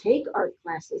allowed to take art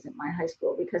classes in my high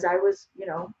school because I was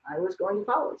going to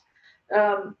college.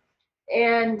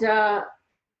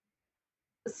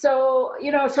 So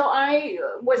I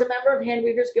was a member of Hand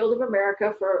Weavers Guild of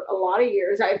America for a lot of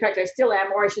years. In fact, I still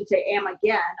am, or I should say am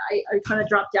again. I kind of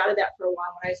dropped out of that for a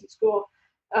while when I was in school.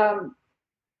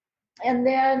 And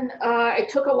then I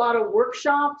took a lot of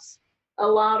workshops,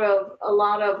 one of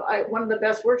the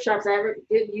best workshops I ever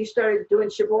did. You started doing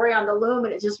shibori on the loom,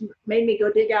 and it just made me go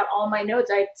dig out all my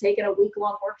notes. I'd taken a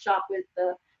week-long workshop with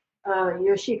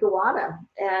Yoshiko Wada,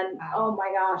 and oh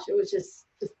my gosh, it was just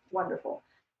wonderful.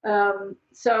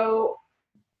 So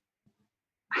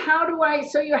how do I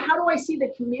see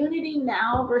the community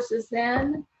now versus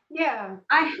then? Yeah,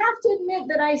 I have to admit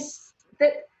that I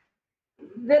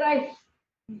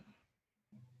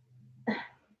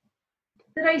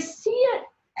see it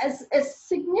as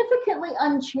significantly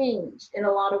unchanged in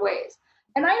a lot of ways.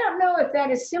 And I don't know if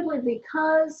that is simply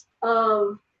because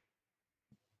of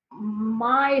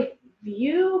my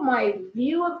view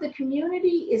of the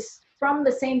community is from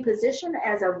the same position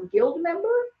as a guild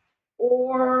member,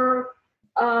 or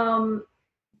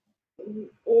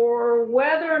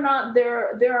whether or not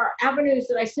there are avenues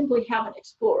that I simply haven't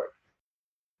explored.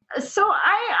 So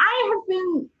I have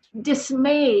been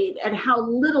dismayed at how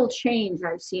little change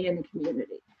I've seen in the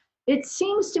community. It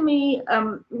seems to me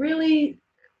really,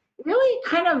 really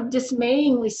kind of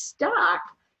dismayingly stuck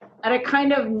at a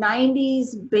kind of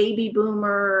 90s baby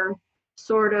boomer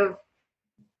sort of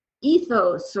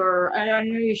ethos, or I'm not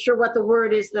really sure what the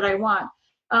word is that I want.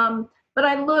 But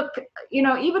I look,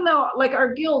 even though like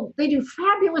our guild, they do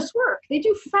fabulous work. But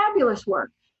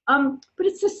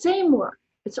it's the same work.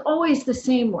 It's always the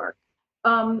same work.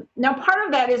 Now, part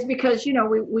of that is because,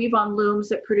 we weave on looms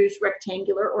that produce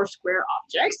rectangular or square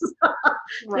objects,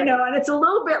 right. And it's a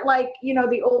little bit like,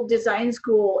 the old design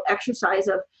school exercise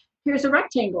of here's a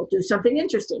rectangle, do something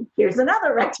interesting. Here's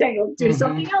another rectangle, do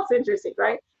something else interesting,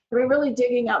 right? We're really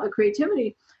digging out the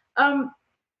creativity.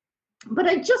 But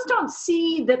I just don't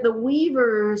see that the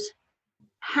weavers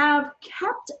have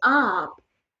kept up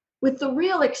with the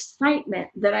real excitement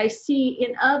that I see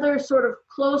in other sort of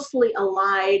closely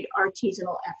allied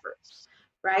artisanal efforts,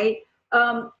 right?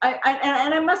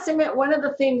 I must admit, one of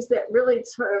the things that really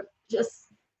sort of just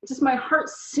my heart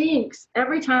sinks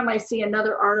every time I see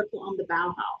another article on the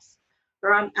Bauhaus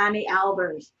or on Annie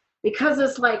Albers, because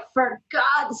it's like, for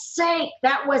God's sake,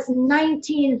 that was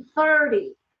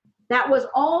 1930. That was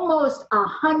almost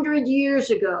 100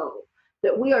 years ago,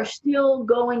 that we are still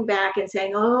going back and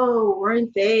saying, oh,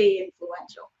 weren't they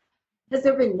influential? Has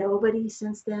there been nobody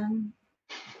since then?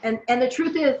 And the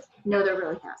truth is, no, there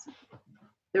really hasn't.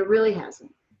 There really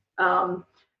hasn't.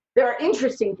 There are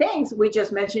interesting things. We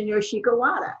just mentioned Yoshiko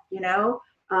Wada,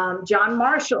 John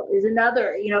Marshall is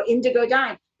another, indigo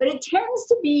dyeing, but it tends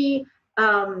to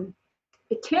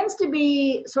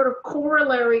be sort of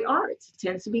corollary arts. It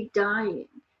tends to be dyeing.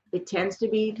 It tends to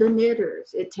be the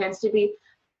knitters. It tends to be,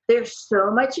 there's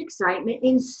so much excitement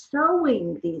in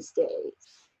sewing these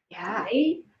days. Yeah.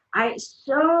 Right?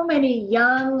 So many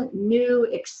young, new,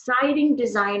 exciting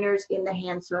designers in the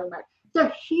hand sewing market. It's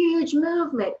a huge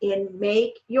movement in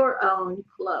make your own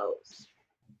clothes.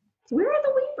 Where are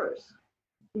the weavers?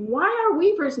 Why are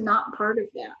weavers not part of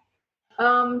that?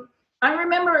 I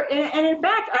remember, and in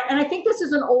fact, I think this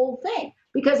is an old thing,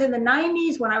 because in the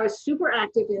 90s, when I was super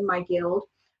active in my guild,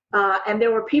 and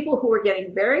there were people who were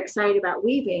getting very excited about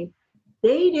weaving,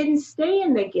 they didn't stay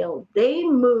in the guild. They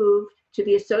moved to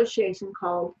the association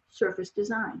called Surface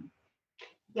Design.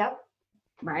 Yep.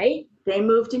 Right? They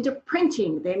moved into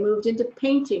printing. They moved into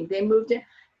painting. They moved in,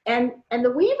 and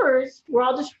the weavers were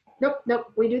all just,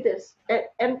 nope, we do this. And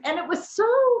it was so,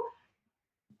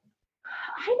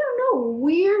 I don't know,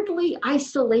 weirdly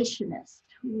isolationist,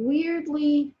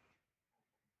 weirdly,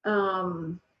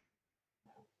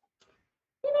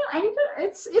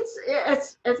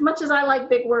 it's as much as I like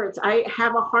big words, I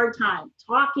have a hard time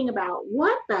talking about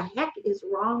what the heck is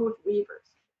wrong with weavers.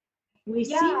 We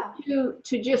seem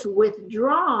to just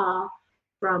withdraw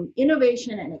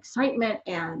innovation and excitement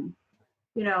and,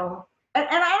 you know, and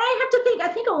I have to think, I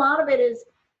think a lot of it is,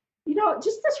 you know,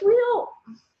 just this real,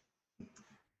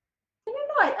 I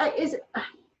don't know,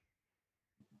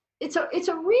 it's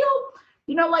a real,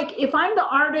 you know, like if I'm the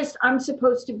artist, I'm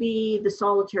supposed to be the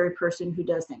solitary person who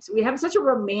does things. We have such a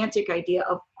romantic idea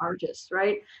of artists,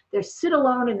 right? They sit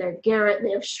alone in their garret,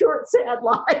 they have short, sad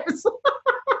lives.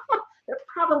 They're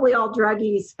probably all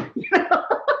druggies, you know?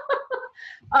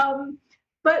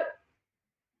 But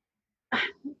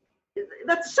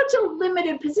that's such a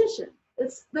limited position.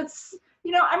 That's,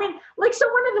 you know, I mean, like,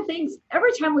 so one of the things,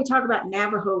 every time we talk about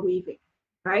Navajo weaving,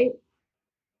 right?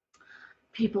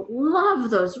 People love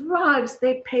those rugs.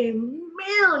 They pay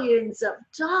millions of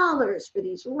dollars for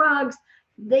these rugs.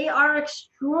 They are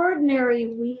extraordinary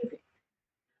weaving.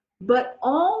 But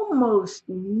almost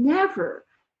never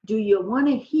do you want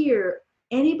to hear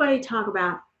anybody talk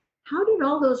about how did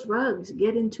all those rugs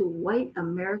get into white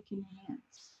American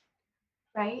hands?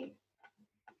 Right?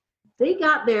 They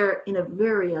got there in a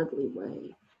very ugly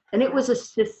way. And it was a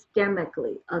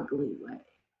systemically ugly way.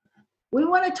 We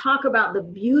want to talk about the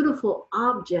beautiful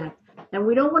object, and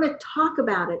we don't want to talk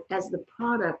about it as the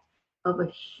product of a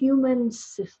human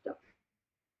system.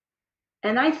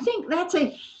 And I think that's a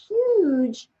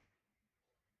huge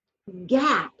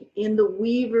gap in the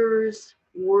weaver's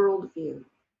worldview.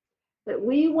 That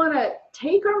we want to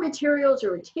take our materials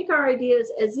or take our ideas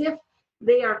as if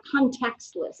they are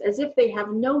contextless, as if they have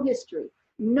no history,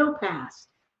 no past.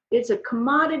 It's a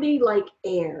commodity like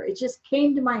air. It just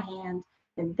came to my hand.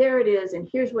 And there it is, and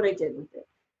here's what I did with it.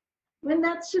 And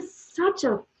that's just such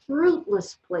a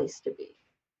fruitless place to be.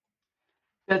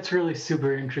 That's really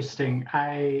super interesting.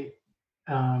 I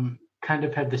kind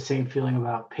of had the same feeling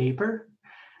about paper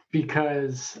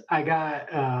because I got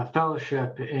a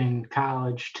fellowship in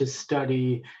college to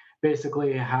study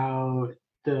basically how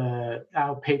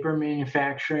paper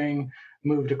manufacturing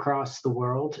moved across the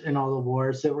world and all the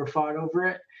wars that were fought over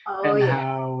it,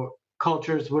 how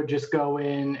cultures would just go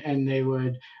in and they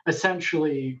would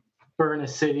essentially burn a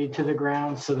city to the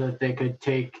ground so that they could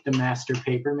take the master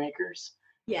paper makers.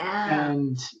 Yeah.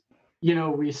 And, you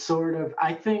know,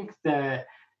 I think that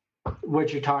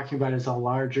what you're talking about is a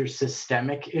larger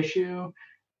systemic issue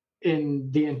in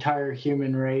the entire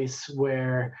human race,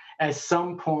 where at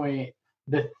some point,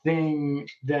 the thing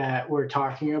that we're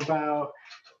talking about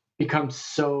becomes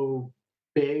so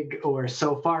big or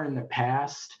so far in the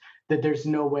past that there's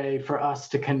no way for us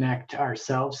to connect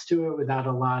ourselves to it without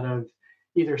a lot of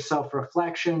either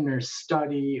self-reflection or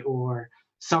study or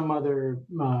some other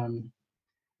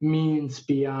means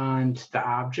beyond the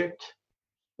object.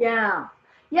 Yeah.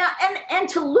 And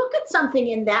to look at something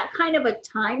in that kind of a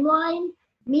timeline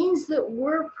means that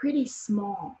we're pretty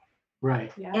small.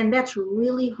 Right. Yeah. And that's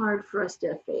really hard for us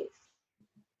to face.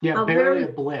 Yeah, How barely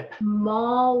very a blip.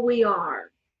 Small we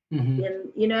are. Mm-hmm.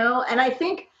 You know, and I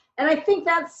think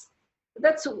that's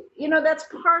you know, that's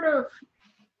part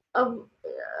of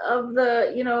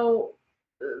the, you know,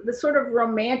 the sort of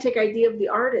romantic idea of the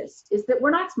artist is that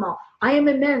we're not small. I am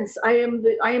immense. I am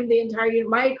the entire,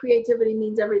 my creativity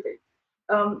means everything.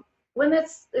 When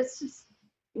it's just,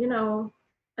 you know,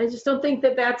 I just don't think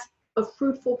that that's a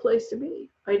fruitful place to be.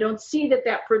 I don't see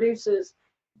that produces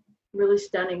really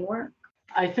stunning work.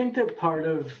 I think that part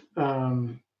of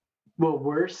what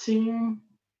we're seeing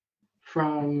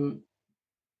from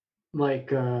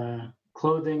like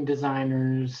clothing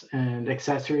designers and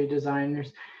accessory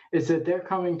designers is that they're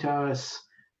coming to us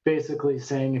basically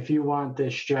saying, if you want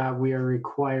this job, we are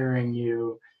requiring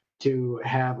you to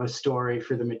have a story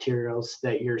for the materials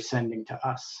that you're sending to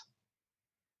us.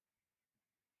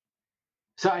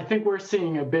 So I think we're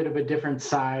seeing a bit of a different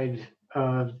side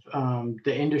of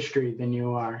the industry than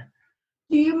you are.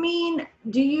 Do you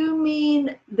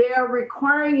mean they're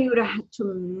requiring you to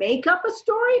make up a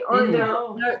story, or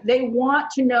they want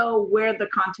to know where the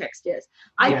context is?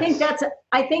 I think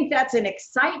that's an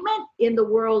excitement in the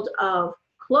world of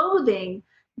clothing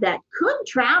that could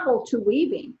travel to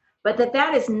weaving, but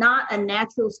that is not a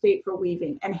natural state for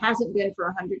weaving and hasn't been for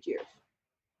 100 years.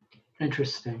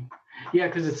 Interesting. Yeah,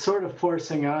 because it's sort of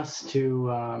forcing us to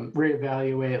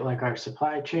reevaluate like our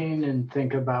supply chain and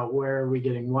think about where are we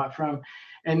getting what from.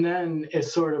 And then it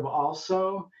sort of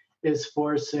also is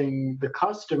forcing the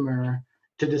customer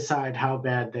to decide how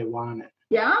bad they want it.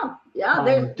 Yeah.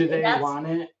 Do they want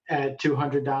it at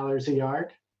 $200 a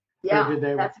yard? Yeah,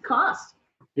 that's a cost.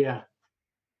 Yeah.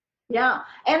 Yeah.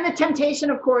 And the temptation,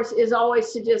 of course, is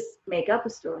always to just make up a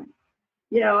story.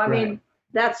 You know, I mean,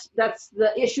 that's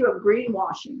the issue of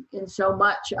greenwashing in so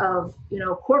much of, you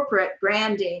know, corporate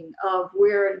branding of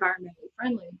we're environmentally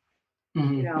friendly.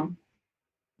 Mm-hmm. You know.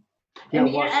 Yeah,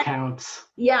 what counts?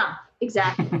 Yeah,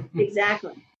 exactly.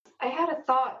 Exactly. I had a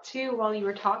thought too while you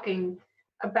were talking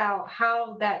about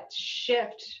how that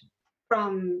shift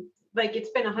from, like,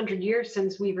 it's been 100 years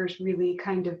since weavers really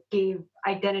kind of gave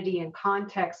identity and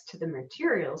context to the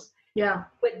materials. Yeah.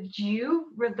 But do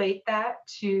you relate that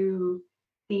to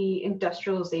the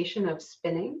industrialization of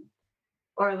spinning,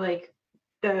 or like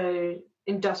the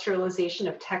industrialization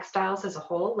of textiles as a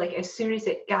whole? Like, as soon as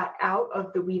it got out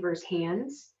of the weaver's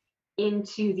hands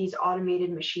into these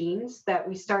automated machines, that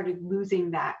we started losing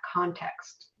that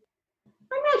context.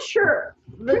 I'm not sure.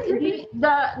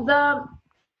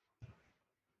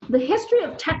 The history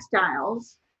of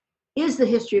textiles is the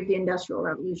history of the Industrial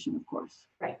Revolution, of course.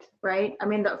 Right. I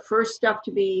mean, the first stuff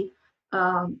to be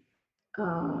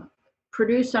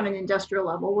produced on an industrial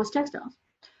level was textiles,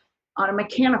 on a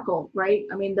mechanical, right?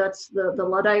 I mean, that's the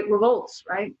Luddite revolts,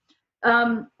 right?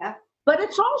 Yeah. But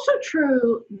it's also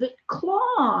true that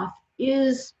cloth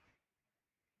is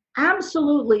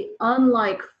absolutely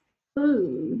unlike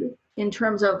food in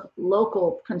terms of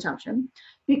local consumption,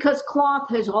 because cloth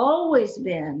has always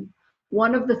been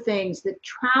one of the things that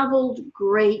traveled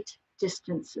great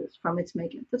distances from its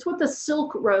making. That's what the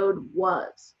Silk Road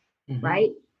was,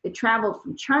 right? It traveled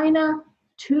from China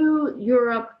to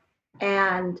Europe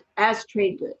and as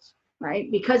trade goods,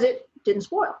 right? Because it didn't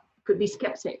spoil, could be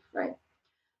kept safe, right?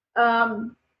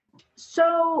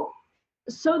 So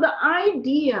the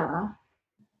idea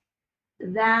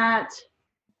that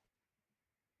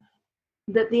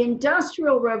the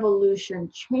Industrial Revolution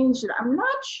changed it, I'm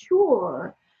not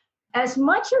sure, as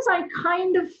much as I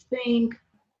kind of think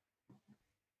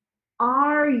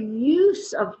our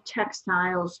use of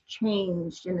textiles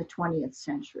changed in the 20th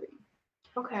century.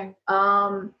 Okay.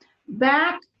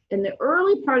 Back in the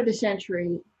early part of the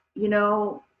century, you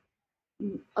know,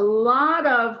 a lot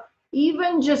of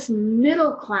even just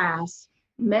middle class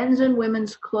men's and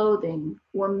women's clothing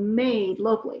were made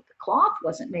locally. The cloth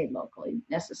wasn't made locally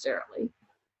necessarily,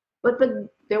 but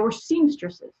there were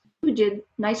seamstresses who did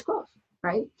nice clothes,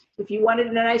 right? If you wanted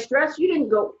a nice dress, you didn't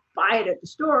go buy it at the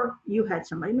store, you had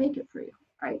somebody make it for you,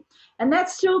 right? And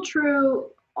that's still true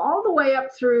all the way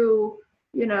up through,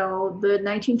 you know, the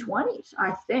 1920s,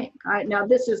 I think. Now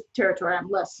this is territory I'm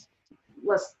less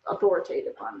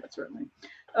authoritative on it, certainly.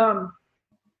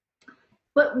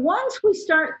 But once we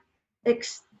start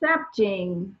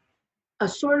accepting a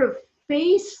sort of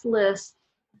faceless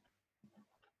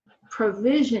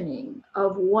provisioning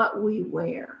of what we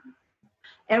wear,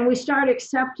 and we start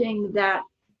accepting that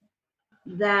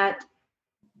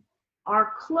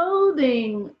our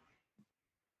clothing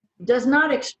does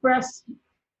not express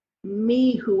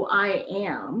me, who I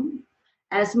am,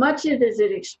 as much as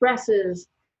it expresses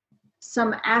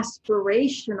some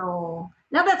aspirational.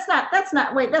 Now that's not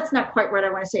quite what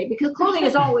I want to say, because clothing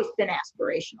has always been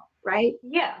aspirational, right?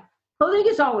 Yeah. Clothing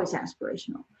is always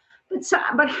aspirational.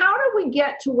 But how do we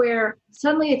get to where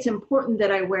suddenly it's important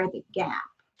that I wear the Gap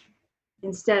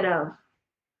instead of,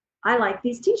 I like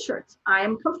these t-shirts, I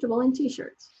am comfortable in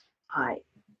t-shirts,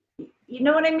 you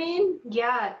know what I mean?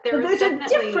 Yeah, there's a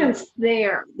difference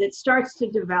there that starts to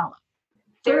develop.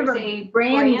 There's a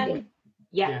brand.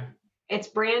 Yeah. It's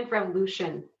brand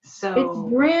revolution. So it's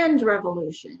brand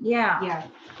revolution. Yeah.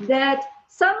 That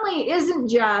suddenly isn't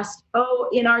just, oh,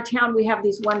 in our town we have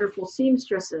these wonderful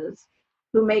seamstresses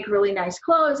who make really nice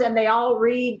clothes, and they all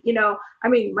read, you know, I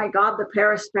mean, my God, the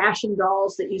Paris fashion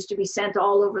dolls that used to be sent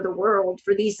all over the world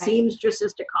for these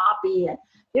seamstresses to copy. And,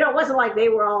 you know, it wasn't like they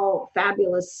were all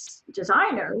fabulous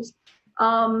designers.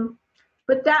 But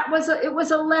it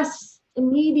was a less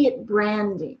immediate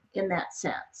branding in that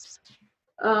sense.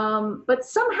 But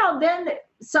somehow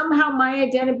my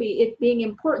identity, it being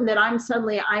important that I'm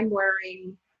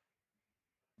wearing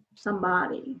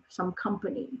somebody, some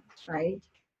company, right,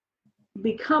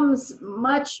 becomes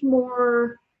much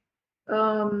more,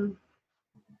 in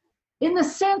the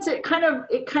sense it kind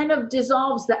of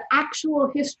dissolves the actual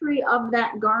history of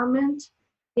that garment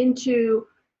into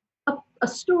a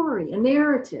story, a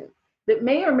narrative that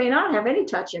may or may not have any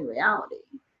touch in reality,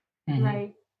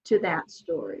 right, to that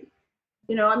story.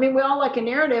 You know, I mean, we all like a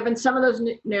narrative, and some of those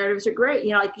narratives are great.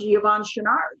 You know, like Yvon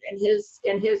Chouinard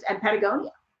and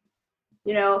Patagonia.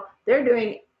 You know, they're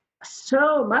doing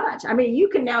so much. I mean, you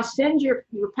can now send your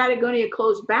Patagonia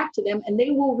clothes back to them, and they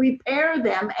will repair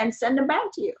them and send them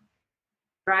back to you.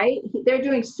 Right? They're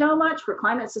doing so much for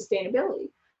climate sustainability.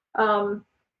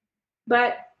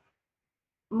 But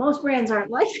most brands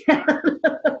aren't like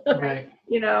that. Right.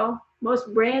 You know,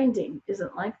 most branding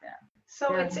isn't like that.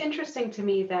 So it's interesting to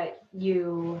me that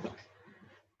you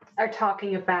are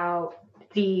talking about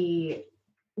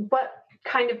what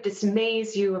kind of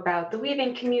dismays you about the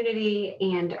weaving community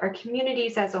and our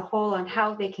communities as a whole and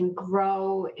how they can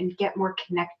grow and get more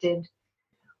connected,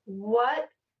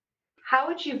 how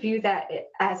would you view that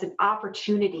as an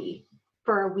opportunity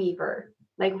for a weaver?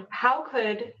 Like, how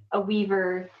could a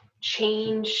weaver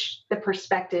change the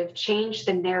perspective, change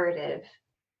the narrative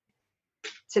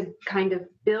to kind of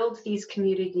build these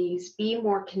communities, be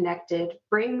more connected,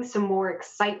 bring some more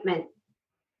excitement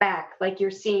back, like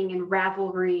you're seeing in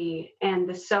Ravelry and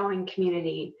the sewing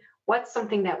community? What's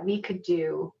something that we could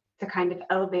do to kind of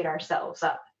elevate ourselves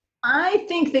up? I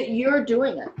think that you're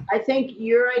doing it. I think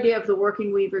your idea of the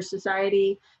Working Weaver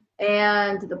Society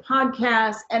and the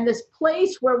podcast and this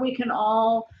place where we can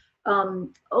all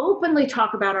openly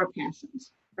talk about our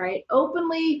passions, right?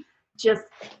 Openly just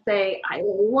say, I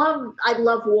love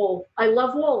wool. I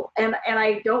love wool. And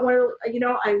I don't want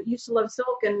to, I used to love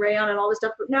silk and rayon and all this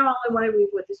stuff, but now I want to weave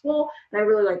with this wool. And I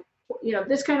really like,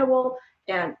 this kind of wool.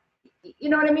 And you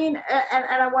know what I mean? And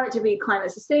I want it to be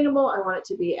climate sustainable. I want it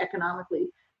to be economically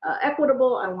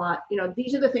equitable. I want,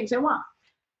 these are the things I want.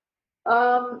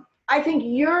 I think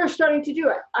you're starting to do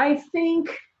it. I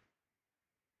think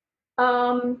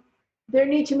there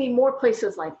need to be more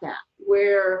places like that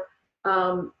where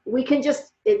we can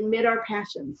just admit our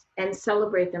passions and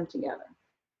celebrate them together.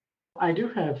 I do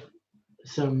have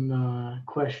some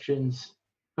questions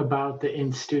about the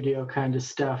in-studio kind of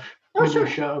stuff,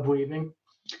 minutia of weaving.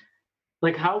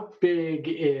 Like how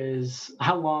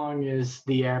long is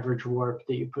the average warp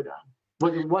that you put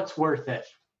on? What's worth it?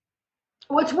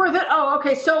 What's worth it? Oh,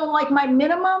 okay. So like my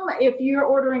minimum, if you're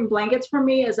ordering blankets from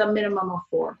me, is a minimum of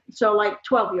 4. So like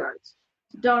 12 yards.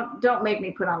 Don't make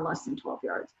me put on less than 12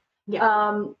 yards.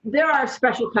 Yeah. There are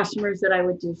special customers that I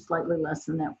would do slightly less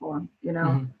than that for,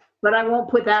 mm-hmm. But I won't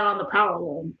put that on the power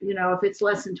loom. If it's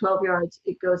less than 12 yards,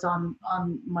 it goes on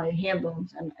my hand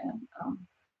looms and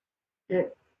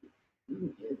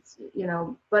it's,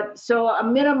 but so a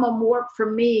minimum warp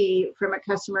for me from a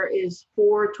customer is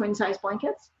 4 twin size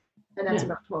blankets, and that's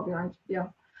about 12 yards. Yeah.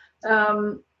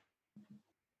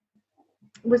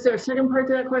 Was there a second part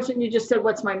to that question? You just said,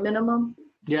 what's my minimum?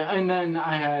 Yeah. And then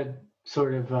I had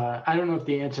sort of, I don't know if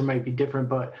the answer might be different,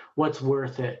 but what's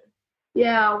worth it?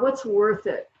 Yeah. What's worth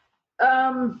it?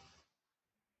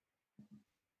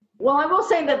 Well, I will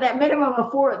say that minimum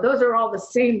of 4, those are all the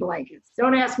same blankets.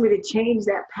 Don't ask me to change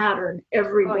that pattern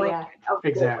every blanket. Yeah.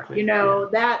 Exactly.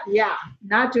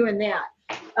 Not doing that.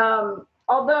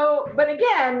 But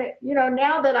again,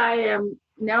 now that I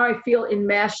feel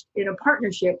enmeshed in a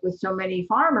partnership with so many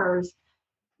farmers,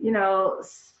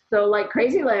 so like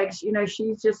Crazy Legs,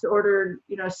 she's just ordered,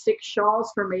 6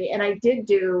 shawls for me. And I did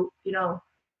do,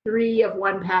 3 of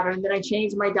one pattern, then I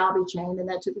changed my Dobby chain, and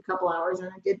that took a couple hours, and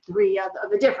I did 3 of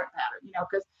a different pattern,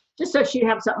 because just so she'd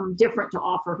have something different to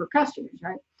offer her customers,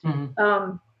 right?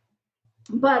 Mm-hmm.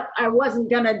 But I wasn't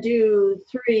gonna do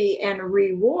 3 and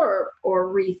rewarp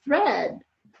or rethread,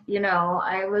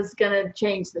 I was gonna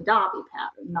change the Dobby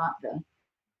pattern, not the,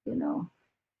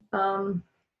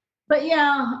 but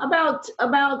yeah, about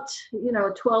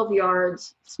 12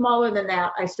 yards. Smaller than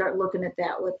that, I start looking at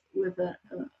that with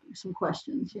some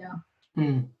questions. Yeah.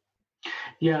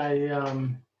 Yeah.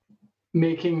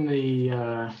 Making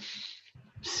the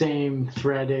same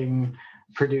threading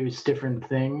produce different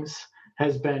things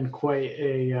has been quite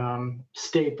a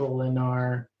staple in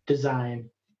our design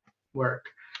work.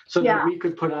 So that we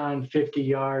could put on 50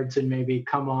 yards and maybe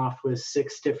come off with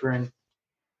 6 different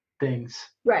things.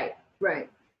 Right.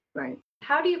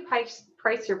 How do you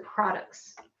price your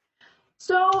products?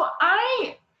 So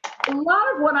a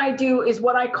lot of what I do is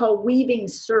what I call weaving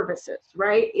services,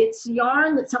 right? It's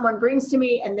yarn that someone brings to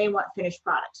me and they want finished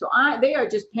product. So they are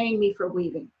just paying me for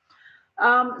weaving.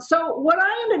 So what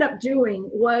I ended up doing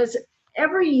was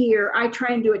every year I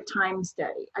try and do a time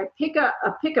study. I pick a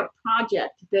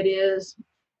project that is,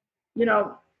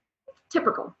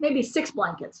 typical, maybe 6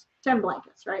 blankets, 10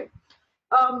 blankets, right?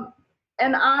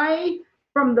 And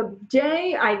from the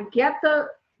day I get the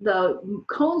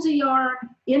cones of yarn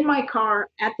in my car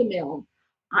at the mill,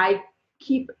 I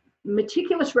keep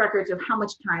meticulous records of how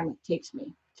much time it takes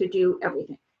me to do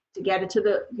everything, to get it to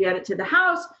the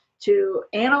house, to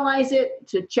analyze it,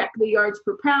 to check the yards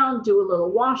per pound, do a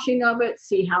little washing of it,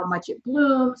 see how much it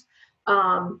blooms,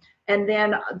 and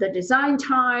then the design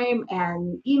time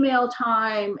and email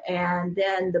time, and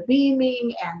then the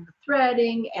beaming and the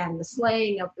threading and the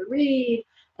slaying of the reed,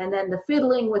 and then the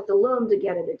fiddling with the loom to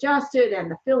get it adjusted, and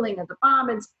the filling of the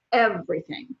bobbins,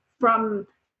 everything. From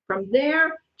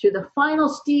there to the final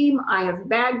steam, I have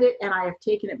bagged it and I have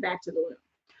taken it back to the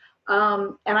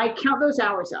loom. And I count those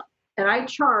hours up, and I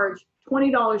charge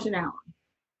 $20 an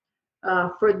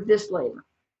hour for this labor.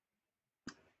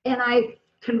 and I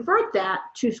convert that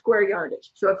to square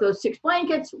yardage. So if those 6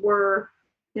 blankets were,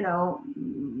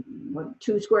 2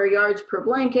 square yards per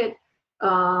blanket,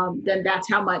 then that's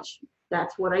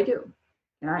what I do.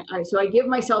 And so I give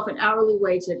myself an hourly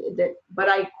wage but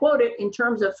I quote it in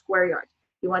terms of square yards.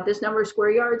 You want this number of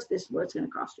square yards, this is what it's going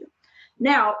to cost you.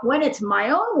 Now, when it's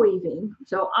my own weaving,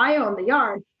 so I own the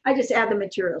yarn, I just add the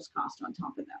materials cost on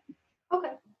top of that.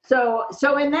 Okay.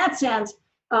 So in that sense,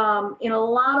 in a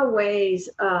lot of ways,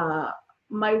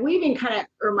 my weaving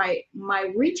or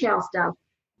my retail stuff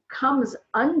comes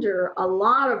under a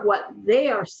lot of what they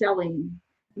are selling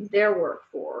their work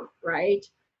for, right?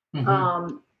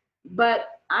 Mm-hmm. But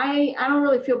I don't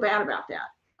really feel bad about that.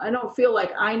 I don't feel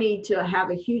like I need to have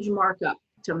a huge markup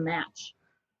to match,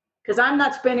 because I'm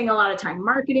not spending a lot of time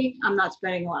marketing. I'm not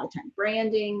spending a lot of time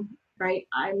branding, right?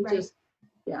 Just,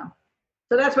 yeah.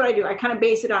 So that's what I do. I kind of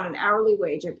base it on an hourly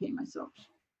wage I pay myself.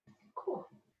 Cool.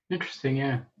 Interesting,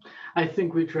 yeah. I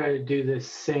think we try to do the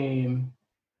same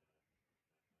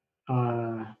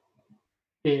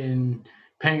in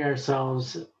paying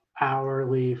ourselves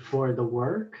hourly for the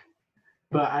work.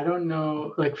 But I don't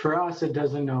know, like for us, it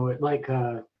doesn't know it. Like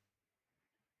a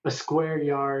square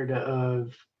yard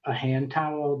of a hand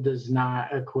towel does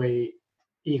not equate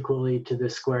equally to the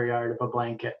square yard of a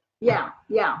blanket. Yeah.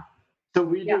 So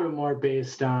we do it more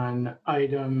based on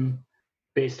item,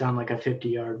 based on like a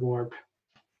 50-yard warp.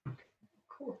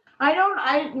 Cool.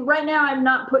 Right now I'm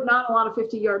not putting on a lot of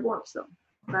 50-yard warps though,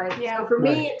 right? Yeah. So for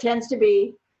me, it tends to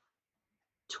be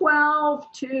 12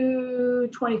 to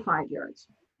 25 yards.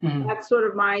 Mm-hmm. That's sort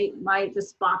of the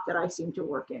spot that I seem to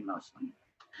work in mostly.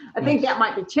 I think that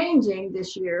might be changing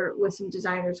this year with some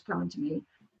designers coming to me.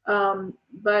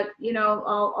 But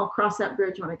I'll cross that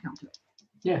bridge when I come to it.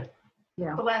 Yeah.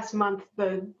 The last month,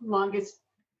 the longest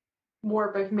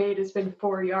warp I've made has been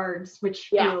 4 yards, which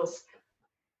feels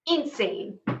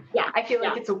insane. Yeah. I feel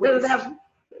like it's a waste.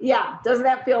 Doesn't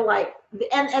that feel like,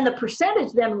 and the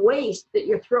percentage then waste that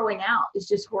you're throwing out is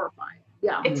just horrifying.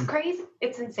 Yeah. It's crazy.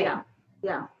 It's insane.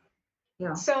 Yeah.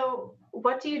 So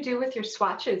what do you do with your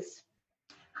swatches?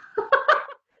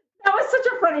 That was such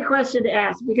a funny question to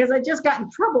ask, because I just got in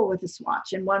trouble with the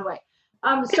swatch in one way.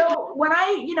 So when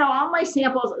I, all my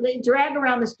samples, they drag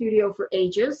around the studio for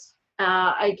ages.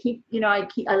 I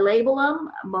label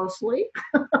them mostly.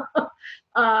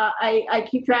 I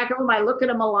keep track of them. I look at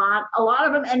them a lot. A lot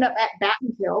of them end up at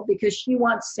Battenkill because she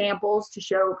wants samples to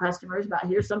show customers about,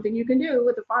 here's something you can do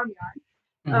with a farm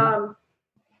yarn. Mm-hmm.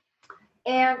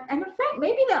 And in fact,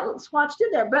 maybe that swatch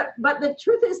did there. But the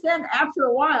truth is, then after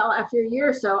a while, after a year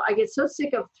or so, I get so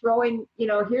sick of throwing,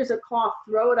 here's a cloth,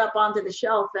 throw it up onto the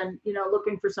shelf and,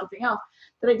 looking for something else,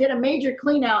 that I did a major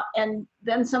clean out. And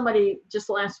then somebody just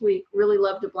last week really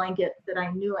loved a blanket that I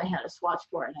knew I had a swatch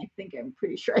for. And I think I'm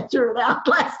pretty sure I threw it out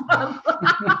last month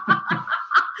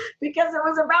because it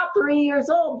was about 3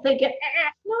 years old, thinking,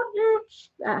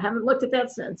 I haven't looked at that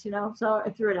since, so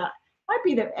I threw it out. Might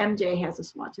be that MJ has a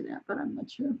swatch of that, but I'm not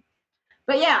sure.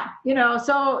 But yeah, no,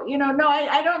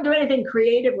 I don't do anything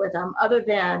creative with them other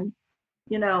than,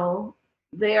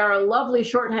 they are a lovely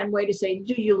shorthand way to say,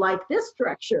 do you like this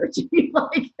structure? Do you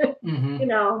like it? Mm-hmm.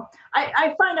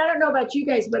 I find, I don't know about you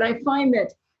guys, but I find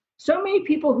that so many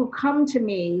people who come to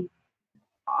me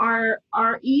are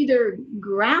either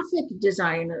graphic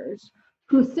designers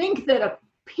who think that a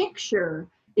picture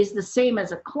is the same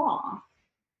as a cloth,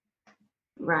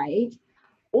 right?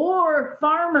 Or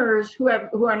farmers who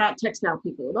are not textile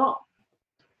people at all,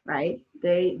 right?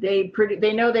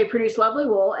 They know they produce lovely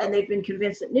wool and they've been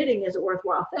convinced that knitting is a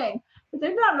worthwhile thing, but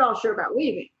they're not at all sure about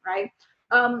weaving, right?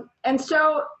 And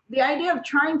so the idea of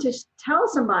trying to tell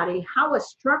somebody how a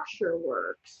structure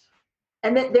works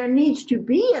and that there needs to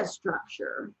be a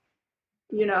structure,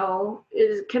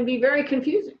 can be very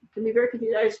confusing.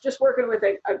 I was just working with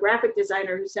a graphic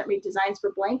designer who sent me designs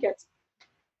for blankets.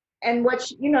 And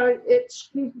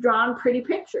she's drawn pretty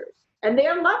pictures, and they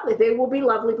are lovely. They will be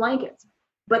lovely blankets,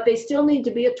 but they still need to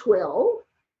be a twill,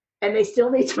 and they still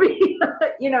need to be,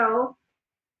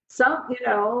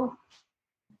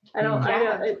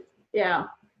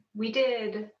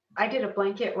 I did a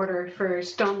blanket order for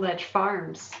Stone Ledge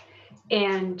Farms,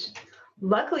 and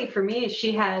luckily for me,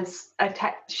 she has a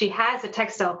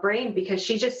textile brain, because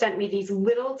she just sent me these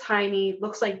little tiny,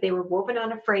 looks like they were woven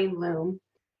on a frame loom.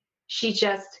 She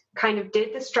just kind of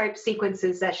did the stripe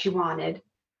sequences that she wanted.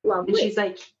 Lovely. And she's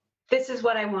like, this is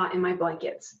what I want in my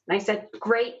blankets. And I said,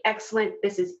 great, excellent.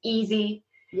 This is easy.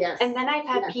 Yes. And then I've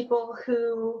had people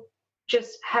who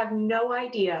just have no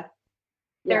idea.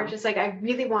 They're just like, I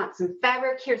really want some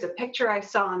fabric. Here's a picture I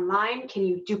saw online. Can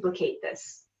you duplicate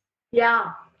this?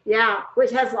 Yeah. Yeah,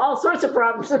 which has all sorts of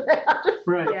problems with that.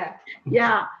 Right.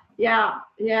 Yeah.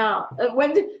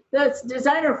 When the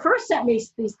designer first sent me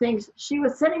these things, she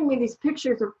was sending me these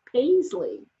pictures of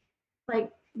paisley.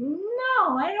 Like,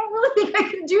 no, I don't really think I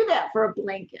can do that for a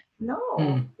blanket.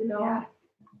 No, Yeah.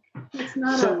 it's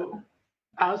not So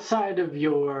outside of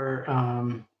your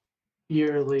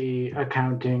yearly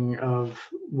accounting of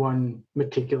one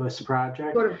meticulous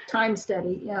project, sort of time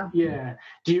steady. Yeah.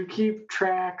 do you keep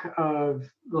track of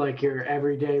like your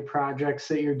everyday projects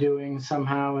that you're doing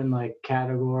somehow and like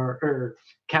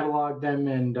catalog them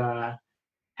and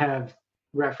have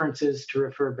references to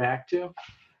refer back to?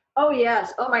 Oh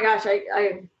yes. Oh my gosh.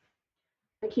 I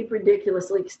keep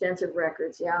ridiculously extensive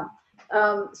records. Yeah.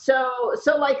 So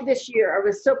like this year, I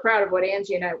was so proud of what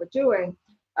Angie and I were doing.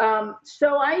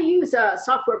 So I use a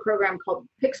software program called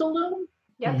Pixelloom,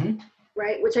 Yep. Mhm.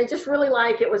 right? Which I just really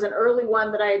like. It was an early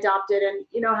one that I adopted, and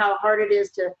you know how hard it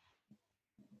is to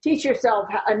teach yourself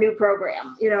a new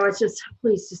program. You know, it's just,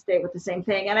 please just stay with the same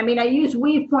thing. And I mean, I use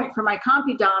WeavePoint for my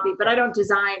CompuDobby, but I don't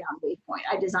design on WeavePoint.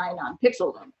 I design on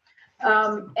Pixelloom.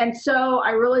 And so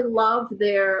I really love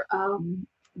their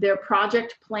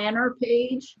project planner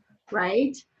page,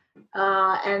 right?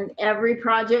 And every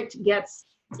project gets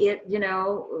it, you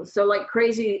know, so like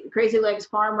Crazy Legs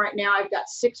Farm right now, I've got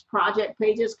 6 project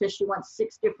pages because she wants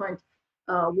 6 different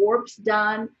warps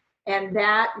done. And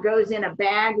that goes in a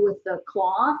bag with the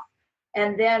cloth.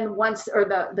 And then once, or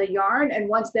the yarn, and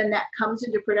once then that comes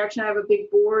into production, I have a big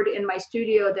board in my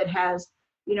studio that has,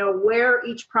 you know, where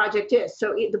each project is.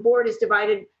 So the board is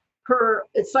divided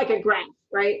it's like a graph,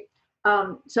 right?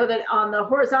 So that on the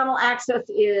horizontal axis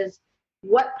is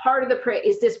what part of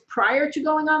is this prior to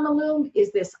going on the loom?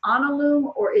 Is this on a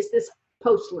loom, or is this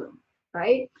post loom,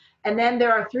 right? And then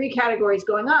there are 3 categories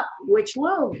going up. Which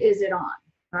loom is it on,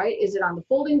 right? Is it on the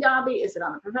folding dobby? Is it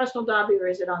on the professional dobby? Or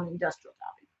is it on the industrial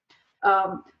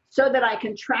dobby? So that I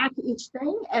can track each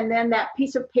thing. And then that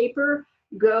piece of paper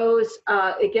goes,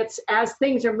 it gets, as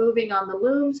things are moving on the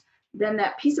looms, then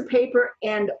that piece of paper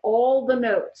and all the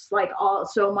notes,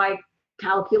 so my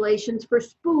calculations for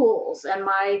spools and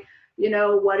my, you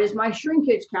know, what is my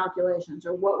shrinkage calculations,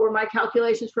 or what were my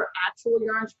calculations for actual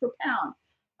yarns per pound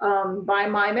by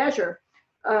my measure.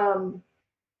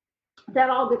 That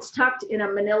all gets tucked in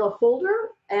a manila folder.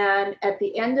 And at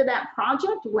the end of that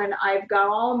project, when I've got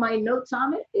all my notes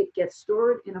on it, it gets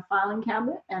stored in a filing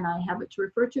cabinet and I have it to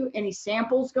refer to. Any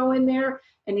samples go in there,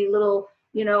 any little,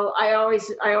 you know, I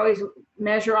always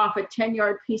measure off a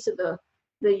 10-yard piece of the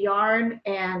yarn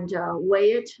and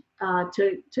weigh it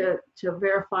to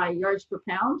verify yards per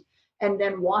pound, and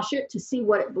then wash it to see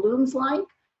what it blooms like.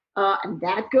 And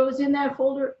that goes in that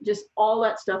folder. Just all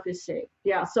that stuff is saved.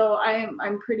 Yeah, so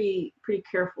I'm pretty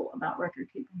careful about record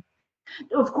keeping.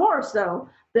 Of course, though,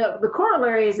 the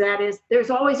corollary is there's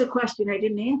always a question I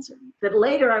didn't answer that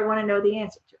later I want to know the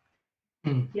answer to.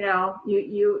 You know,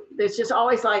 you there's just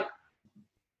always like,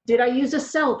 did I use a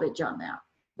selvage on that?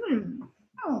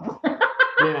 Oh.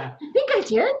 Yeah. I think I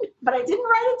did, but I didn't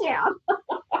write it down.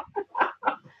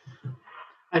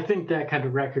 I think that kind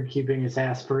of record keeping is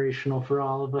aspirational for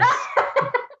all of us.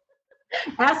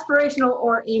 Aspirational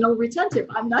or anal retentive.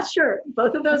 I'm not sure.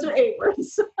 Both of those are 8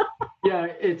 words. Yeah,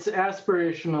 it's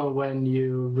aspirational when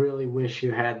you really wish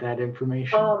you had that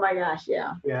information. Oh my gosh,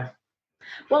 yeah. Yeah.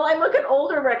 Well, I look at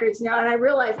older records now and I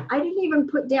realize I didn't even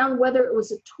put down whether it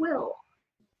was a twill.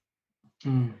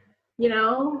 You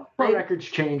know? Records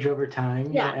change over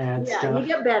time. Yeah, stuff. You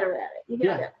get better at it. You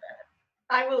get better.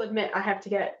 I will admit I have to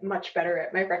get much better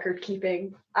at my record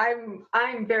keeping.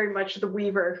 I'm very much the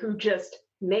weaver who just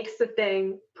makes the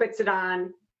thing, puts it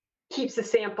on, keeps a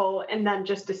sample, and then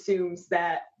just assumes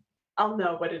that I'll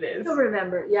know what it is. You'll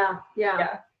remember. Yeah.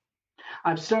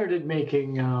 I've started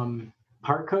making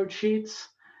part code sheets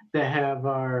that have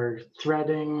our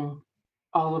threading,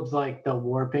 all of like the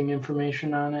warping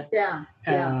information on it. Yeah.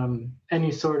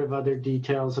 Any sort of other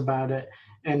details about it,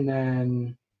 and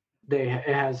then it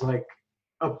has like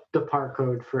the part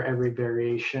code for every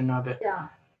variation of it. Yeah.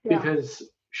 Because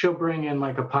she'll bring in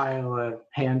like a pile of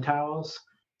hand towels,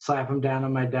 slap them down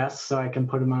on my desk so I can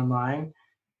put them online,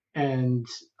 and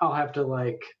I'll have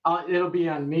to it'll be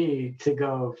on me to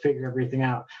go figure everything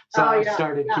out. So I've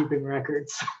started keeping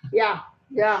records. Yeah.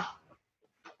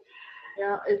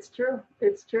 It's true.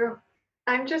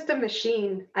 I'm just a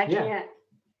machine. I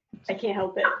can't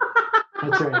help it.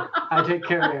 That's right. I take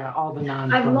care of all the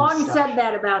non-fun I've long stuff. said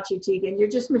that about you, Tegan. You're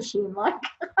just machine-like.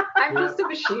 I'm just a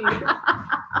machine.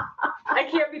 I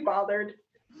can't be bothered.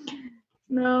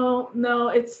 No,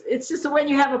 it's just when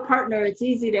you have a partner, it's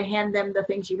easy to hand them the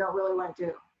things you don't really want to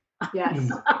do.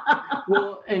 Yes.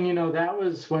 Well, and you know, that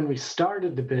was when we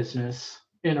started the business.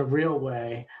 in a real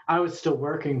way, I was still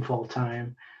working full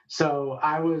time. So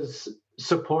I was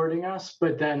supporting us,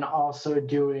 but then also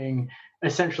doing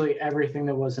essentially everything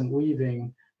that wasn't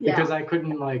weaving because I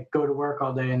couldn't like go to work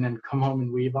all day and then come home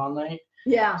and weave all night.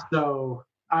 Yeah. So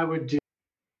I would do.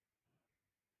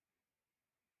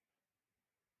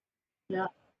 Yeah.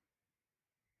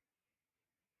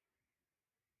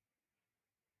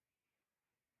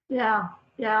 Yeah.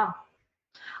 Yeah.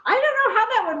 I don't know how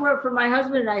that would work for my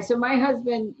husband and I. So my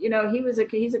husband,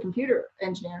 he's a computer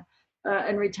engineer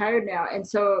and retired now. And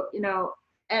so,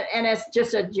 and as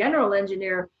just a general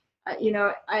engineer,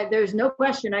 there's no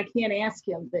question I can't ask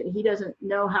him that he doesn't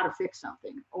know how to fix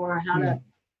something or how to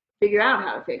figure out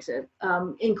how to fix it,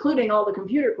 including all the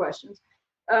computer questions.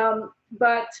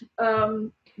 But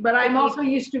I'm also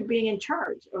used to being in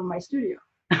charge of my studio.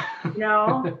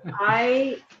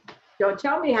 I don't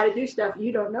tell me how to do stuff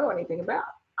you don't know anything about.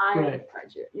 I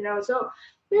encourage it, so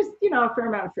there's, a fair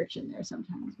amount of friction there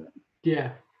sometimes. But.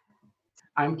 Yeah.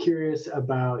 I'm curious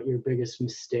about your biggest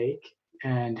mistake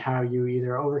and how you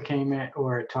either overcame it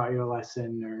or it taught you a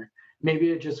lesson, or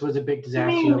maybe it just was a big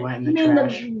disaster that went in the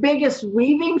trash. The biggest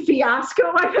weaving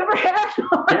fiasco I've ever had?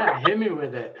 Yeah, hit me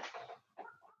with it.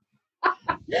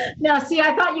 Now, see,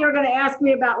 I thought you were going to ask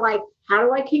me about, like, how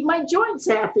do I keep my joints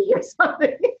happy or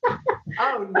something?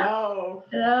 Oh, no.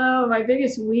 No, my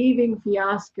biggest weaving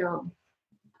fiasco.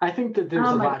 I think that there's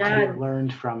a lot to be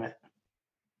learned from it.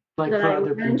 Like that for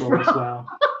other people as well.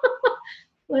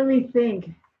 Let me think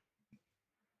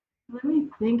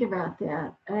about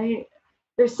that.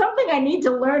 There's something I need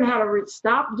to learn how to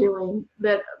stop doing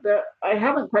that I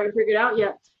haven't quite figured out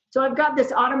yet. So I've got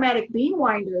this automatic beam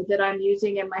winder that I'm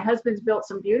using, and my husband's built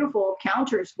some beautiful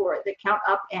counters for it that count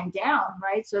up and down,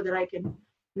 right? So that I can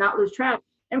not lose track.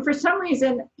 And for some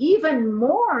reason, even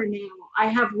more now, I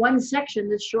have one section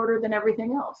that's shorter than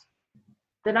everything else.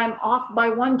 That I'm off by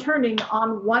one turning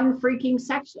on one freaking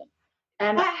section.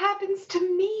 And that happens to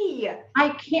me.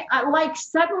 I can't,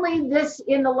 suddenly this,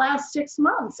 in the last 6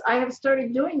 months, I have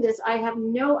started doing this. I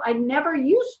never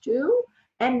used to,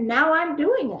 and now I'm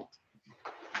doing it.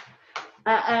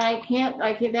 And I can't,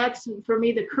 that's for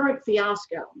me, the current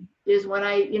fiasco is when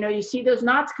you see those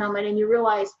knots coming and you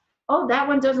realize, oh, that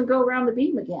one doesn't go around the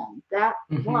beam again. That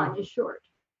one is short.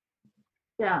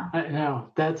 Yeah. I know.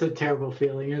 That's a terrible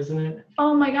feeling, isn't it?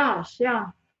 Oh my gosh.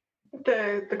 Yeah.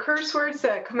 The curse words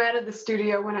that come out of the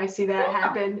studio when I see that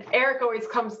happen, Eric always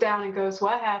comes down and goes,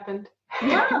 "What happened?"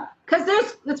 Yeah, because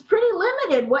it's pretty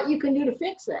limited what you can do to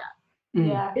fix that.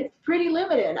 Yeah, it's pretty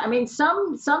limited. I mean,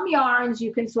 some yarns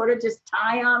you can sort of just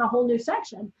tie on a whole new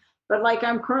section, but like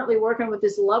I'm currently working with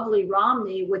this lovely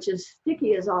Romney, which is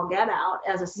sticky as all get out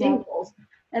as a singles,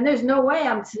 and there's no way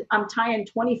I'm tying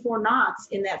 24 knots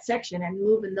in that section and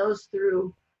moving those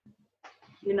through.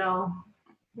 No.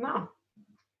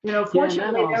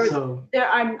 Fortunately,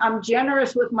 I'm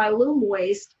generous with my loom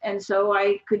waist, and so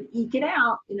I could eke it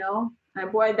out. And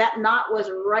boy, that knot was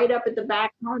right up at the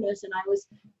back harness, and I was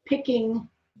picking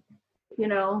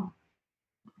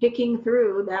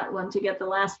through that one to get the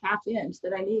last half inch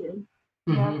that I needed.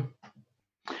 Mm-hmm.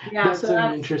 Yeah, that's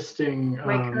an interesting.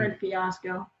 My current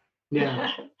fiasco.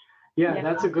 Yeah,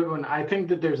 that's a good one. I think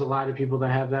that there's a lot of people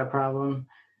that have that problem.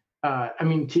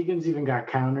 Tegan's even got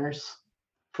counters.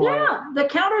 The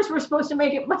counters were supposed to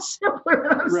make it much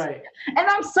simpler. Right. And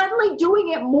I'm suddenly doing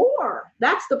it more.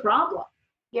 That's the problem.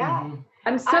 Yeah. Mm-hmm.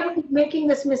 I'm suddenly making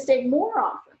this mistake more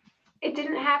often. It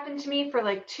didn't happen to me for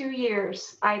like 2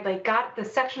 years. I got the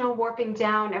sectional warping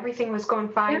down. Everything was going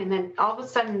fine. And then all of a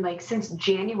sudden, since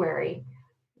January,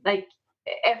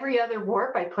 every other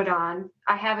warp I put on,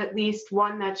 I have at least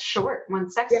one that's short, one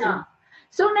section. Yeah.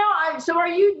 So now, are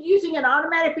you using an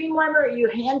automatic beam winder, or are you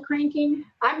hand cranking?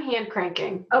 I'm hand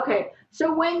cranking. Okay.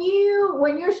 So when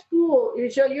your spool,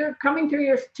 you're coming through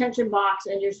your tension box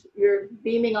and you're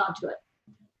beaming onto it.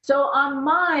 So on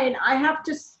mine, I have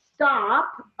to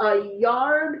stop a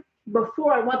yard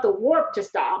before I want the warp to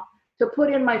stop to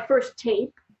put in my first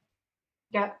tape.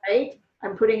 Yeah. Right.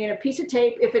 I'm putting in a piece of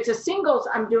tape. If it's a singles,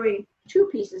 I'm doing 2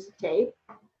 pieces of tape.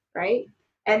 Right.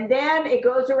 And then it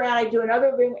goes around, I do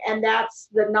another ring, and that's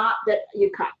the knot that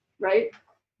you cut, right?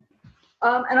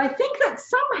 And I think that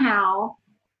somehow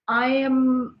I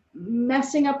am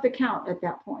messing up the count at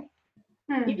that point.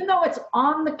 Even though it's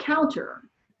on the counter,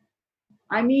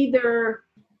 I'm either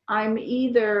I don't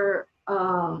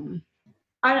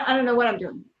know what I'm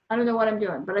doing. I don't know what I'm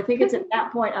doing, but I think it's at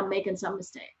that point I'm making some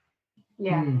mistake.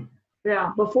 Yeah.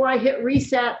 Yeah. Before I hit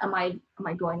reset, am I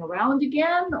going around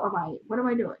again, or what am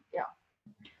I doing? Yeah.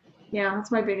 Yeah,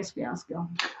 that's my biggest fiasco.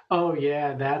 Oh,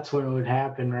 yeah, that's when it would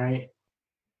happen, right?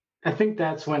 I think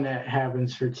that's when it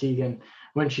happens for Tegan.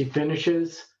 when she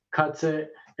finishes, cuts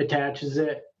it, attaches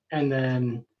it, and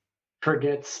then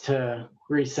forgets to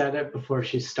reset it before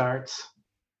she starts.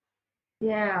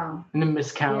 Yeah. And then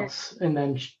miscounts and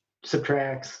then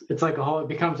subtracts. It's like it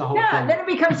becomes a whole thing. Then it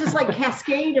becomes this like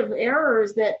cascade of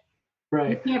errors that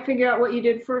Right. you can't figure out what you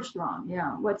did first wrong.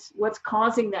 Yeah. What's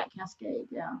causing that cascade?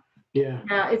 Yeah. Yeah.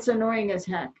 Yeah. It's annoying as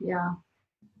heck. Yeah.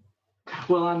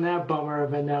 Well, on that bummer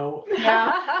of a note.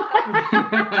 Yeah.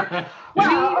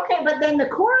 Well, okay, but then the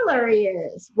corollary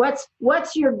is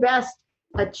what's your best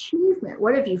achievement?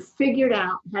 What have you figured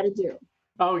out how to do?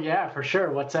 Oh yeah, for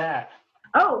sure. What's that?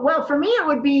 Oh, well, for me, it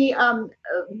would be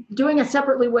doing a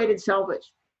separately weighted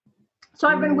selvage. So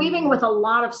I've been weaving with a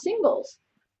lot of singles,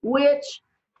 which,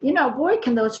 boy,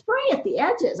 can those fray at the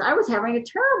edges. I was having a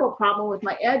terrible problem with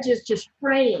my edges just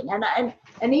fraying.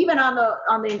 And even on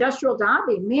the industrial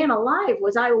dobby, man alive,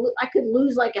 I could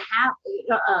lose like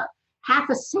half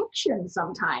a section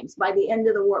sometimes by the end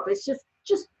of the warp. It's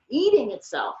just eating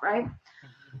itself, right?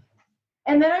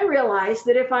 And then I realized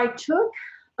that if I took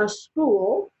a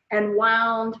spool and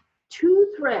wound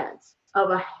 2 threads of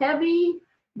a heavy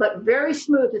but very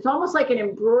smooth, it's almost like an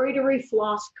embroidery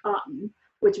floss cotton,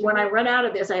 which when I run out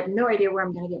of this, I have no idea where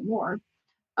I'm going to get more.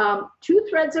 2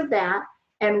 threads of that,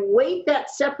 and weight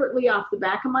that separately off the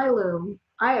back of my loom,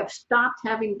 I have stopped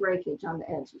having breakage on the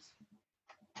edges.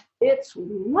 It's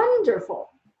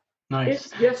wonderful. Nice. It's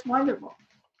just wonderful.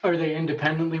 Are they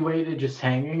independently weighted, just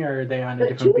hanging, or are they on a The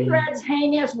different 2 beam? threads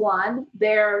hang as one.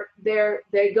 They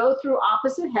go through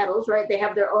opposite heddles, right? They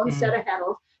have their own set of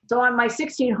heddles. So on my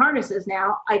 16 harnesses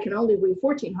now, I can only weave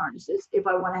 14 harnesses if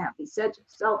I want to have these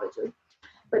selvages.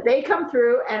 But they come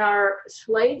through and are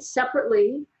slayed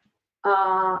separately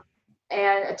and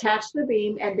attached to the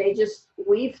beam, and they just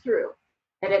weave through.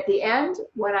 And at the end,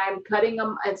 when I'm cutting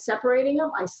them and separating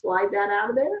them, I slide that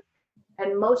out of there.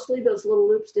 And mostly those little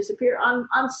loops disappear. On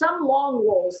some long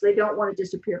wools, they don't want to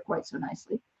disappear quite so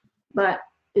nicely. But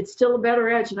it's still a better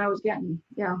edge than I was getting.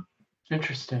 Yeah.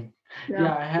 Interesting.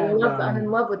 Yeah, I'm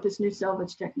in love with this new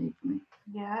selvage technique for me.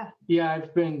 Yeah. Yeah,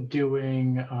 I've been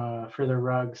doing, for the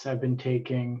rugs, I've been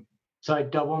taking, so I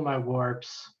double my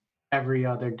warps every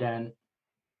other dent.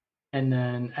 And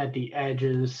then at the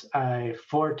edges, I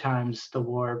 4 times the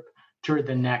warp through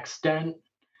the next dent.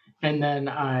 And then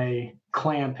I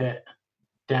clamp it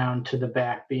down to the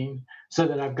back beam so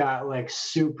that I've got like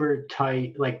super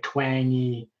tight, like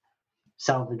twangy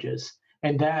selvages.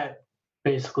 And that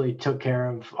basically took care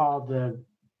of all the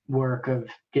work of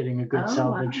getting a good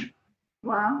selvage.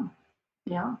 Wow.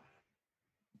 Yeah.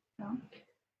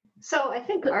 So I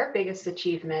think our biggest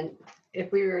achievement,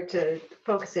 if we were to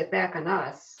focus it back on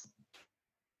us,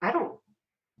 I don't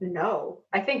know.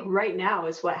 I think right now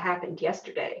is what happened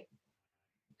yesterday.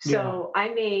 So I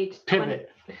made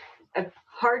a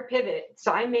hard pivot.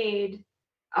 So I made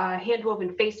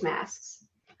hand-woven face masks.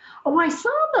 Oh, I saw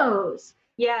those.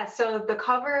 Yeah, so the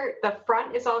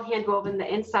front is all hand-woven.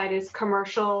 The inside is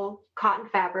commercial cotton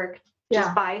fabric,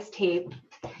 just bias tape.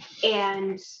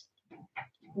 And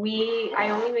I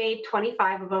only made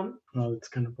 25 of them. Oh, it's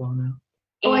kind of blown out.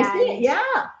 Oh, I see it.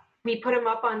 Yeah. We put them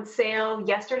up on sale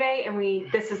yesterday, and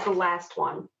this is the last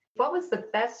one. What was the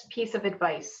best piece of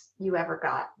advice you ever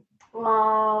got?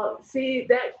 Well, see,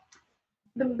 that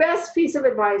the best piece of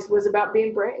advice was about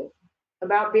being brave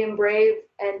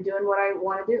and doing what I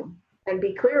want to do and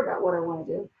be clear about what I want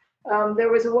to do.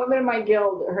 There was a woman in my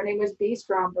guild. Her name was Bee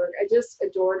Stromberg. I just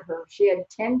adored her. She had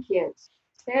 10 kids.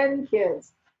 And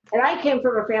I came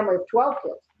from a family of 12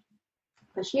 kids.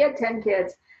 But she had 10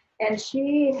 kids. And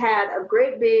she had a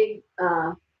great big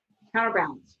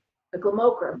counterbalance, a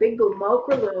big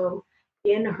Gomokra loom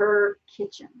in her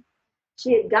kitchen.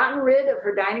 She had gotten rid of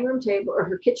her dining room table or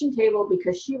her kitchen table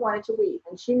because she wanted to weave.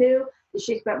 And she knew that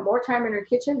she spent more time in her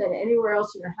kitchen than anywhere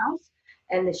else in her house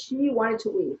and that she wanted to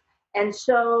weave. And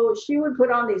so she would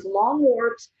put on these long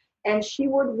warps and she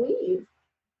would weave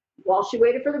while she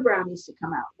waited for the brownies to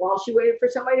come out, while she waited for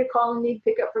somebody to call and need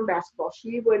pickup from basketball.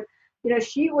 She would,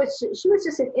 she was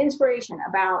just an inspiration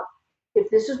about if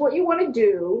this is what you want to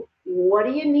do, what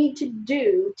do you need to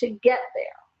do to get there?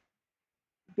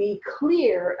 Be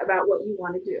clear about what you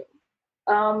want to do.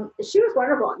 She was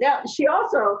wonderful. Now, she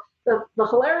also, the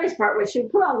hilarious part was she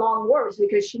would put on long warps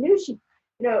because she knew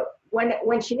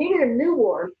when she needed a new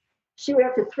warp, she would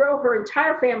have to throw her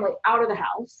entire family out of the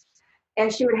house.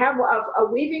 And she would have a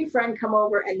weaving friend come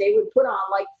over and they would put on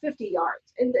like 50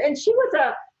 yards. And she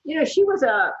was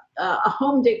a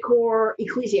home decor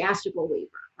ecclesiastical weaver,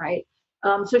 right?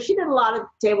 So she did a lot of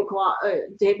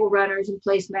table runners and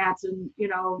placemats and,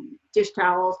 dish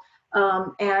towels.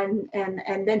 And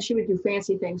then she would do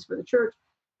fancy things for the church.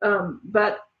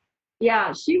 But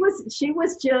Yeah, she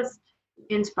was just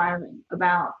inspiring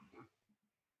about,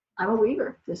 I'm a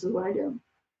weaver. This is what I do.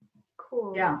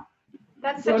 Cool. Yeah.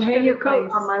 That's Don't such hang good your coat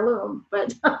advice. on my loom,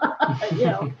 but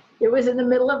it was in the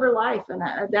middle of her life, and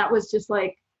that was just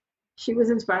like, she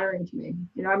was inspiring to me.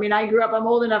 I mean, I'm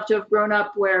old enough to have grown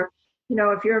up where,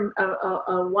 if you're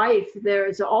a wife,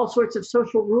 there's all sorts of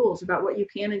social rules about what you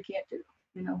can and can't do,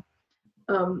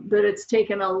 that it's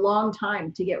taken a long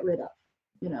time to get rid of,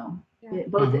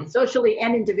 both socially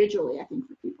and individually, I think,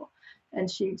 for people. And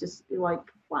she just like,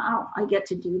 wow, I get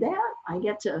to do that. I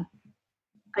get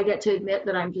to admit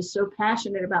that I'm just so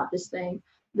passionate about this thing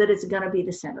that it's going to be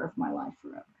the center of my life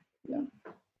forever. Yeah.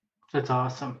 That's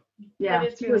awesome. Yeah,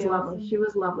 That is she really was lovely. awesome. She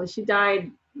was lovely. She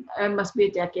died, it must be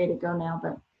a decade ago now,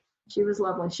 but she was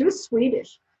lovely. She was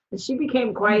Swedish, and she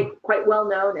became quite well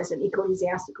known as an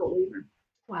ecclesiastical weaver.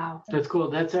 Wow. That's cool.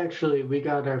 That's actually, we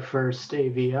got our first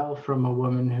AVL from a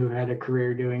woman who had a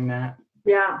career doing that.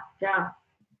 Yeah.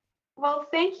 Well,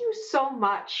 thank you so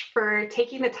much for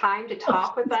taking the time to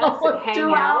talk with us and hang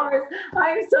 2 out. hours.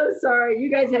 I'm so sorry. You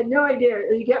guys had no idea.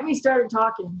 You get me started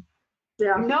talking.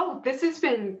 Yeah. No, this has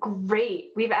been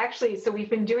great. We've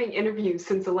been doing interviews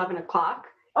since 11 o'clock.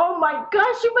 Oh my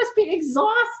gosh, you must be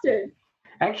exhausted.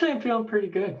 Actually, I'm feeling pretty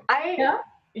good.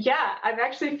 Yeah, I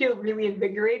actually feel really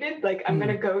invigorated. Like I'm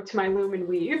going to go to my loom and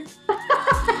weave.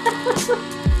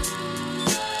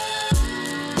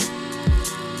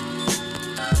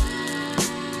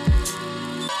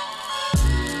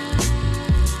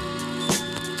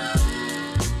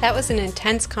 That was an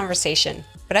intense conversation,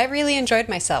 but I really enjoyed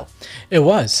myself. It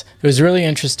was really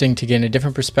interesting to get a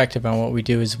different perspective on what we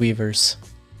do as weavers.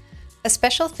 A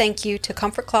special thank you to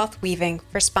Comfort Cloth Weaving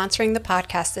for sponsoring the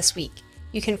podcast this week.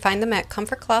 You can find them at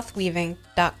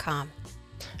comfortclothweaving.com.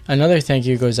 Another thank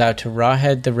you goes out to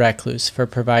Rawhead the Recluse for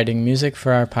providing music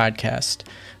for our podcast.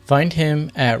 Find him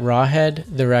at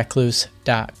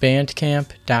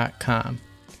rawheadtherecluse.bandcamp.com.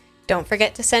 Don't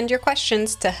forget to send your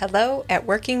questions to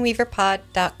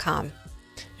hello@workingweaverpod.com.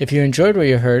 If you enjoyed what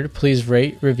you heard, please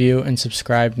rate, review, and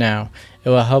subscribe now. It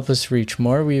will help us reach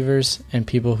more weavers and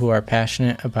people who are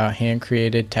passionate about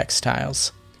hand-created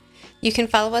textiles. You can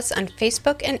follow us on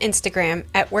Facebook and Instagram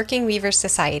at Working Weaver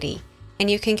Society,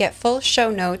 and you can get full show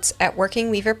notes at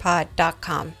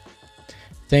workingweaverpod.com.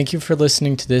 Thank you for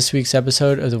listening to this week's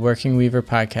episode of the Working Weaver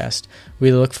Podcast.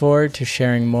 We look forward to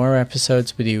sharing more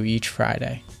episodes with you each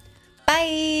Friday.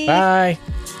 Bye! Bye!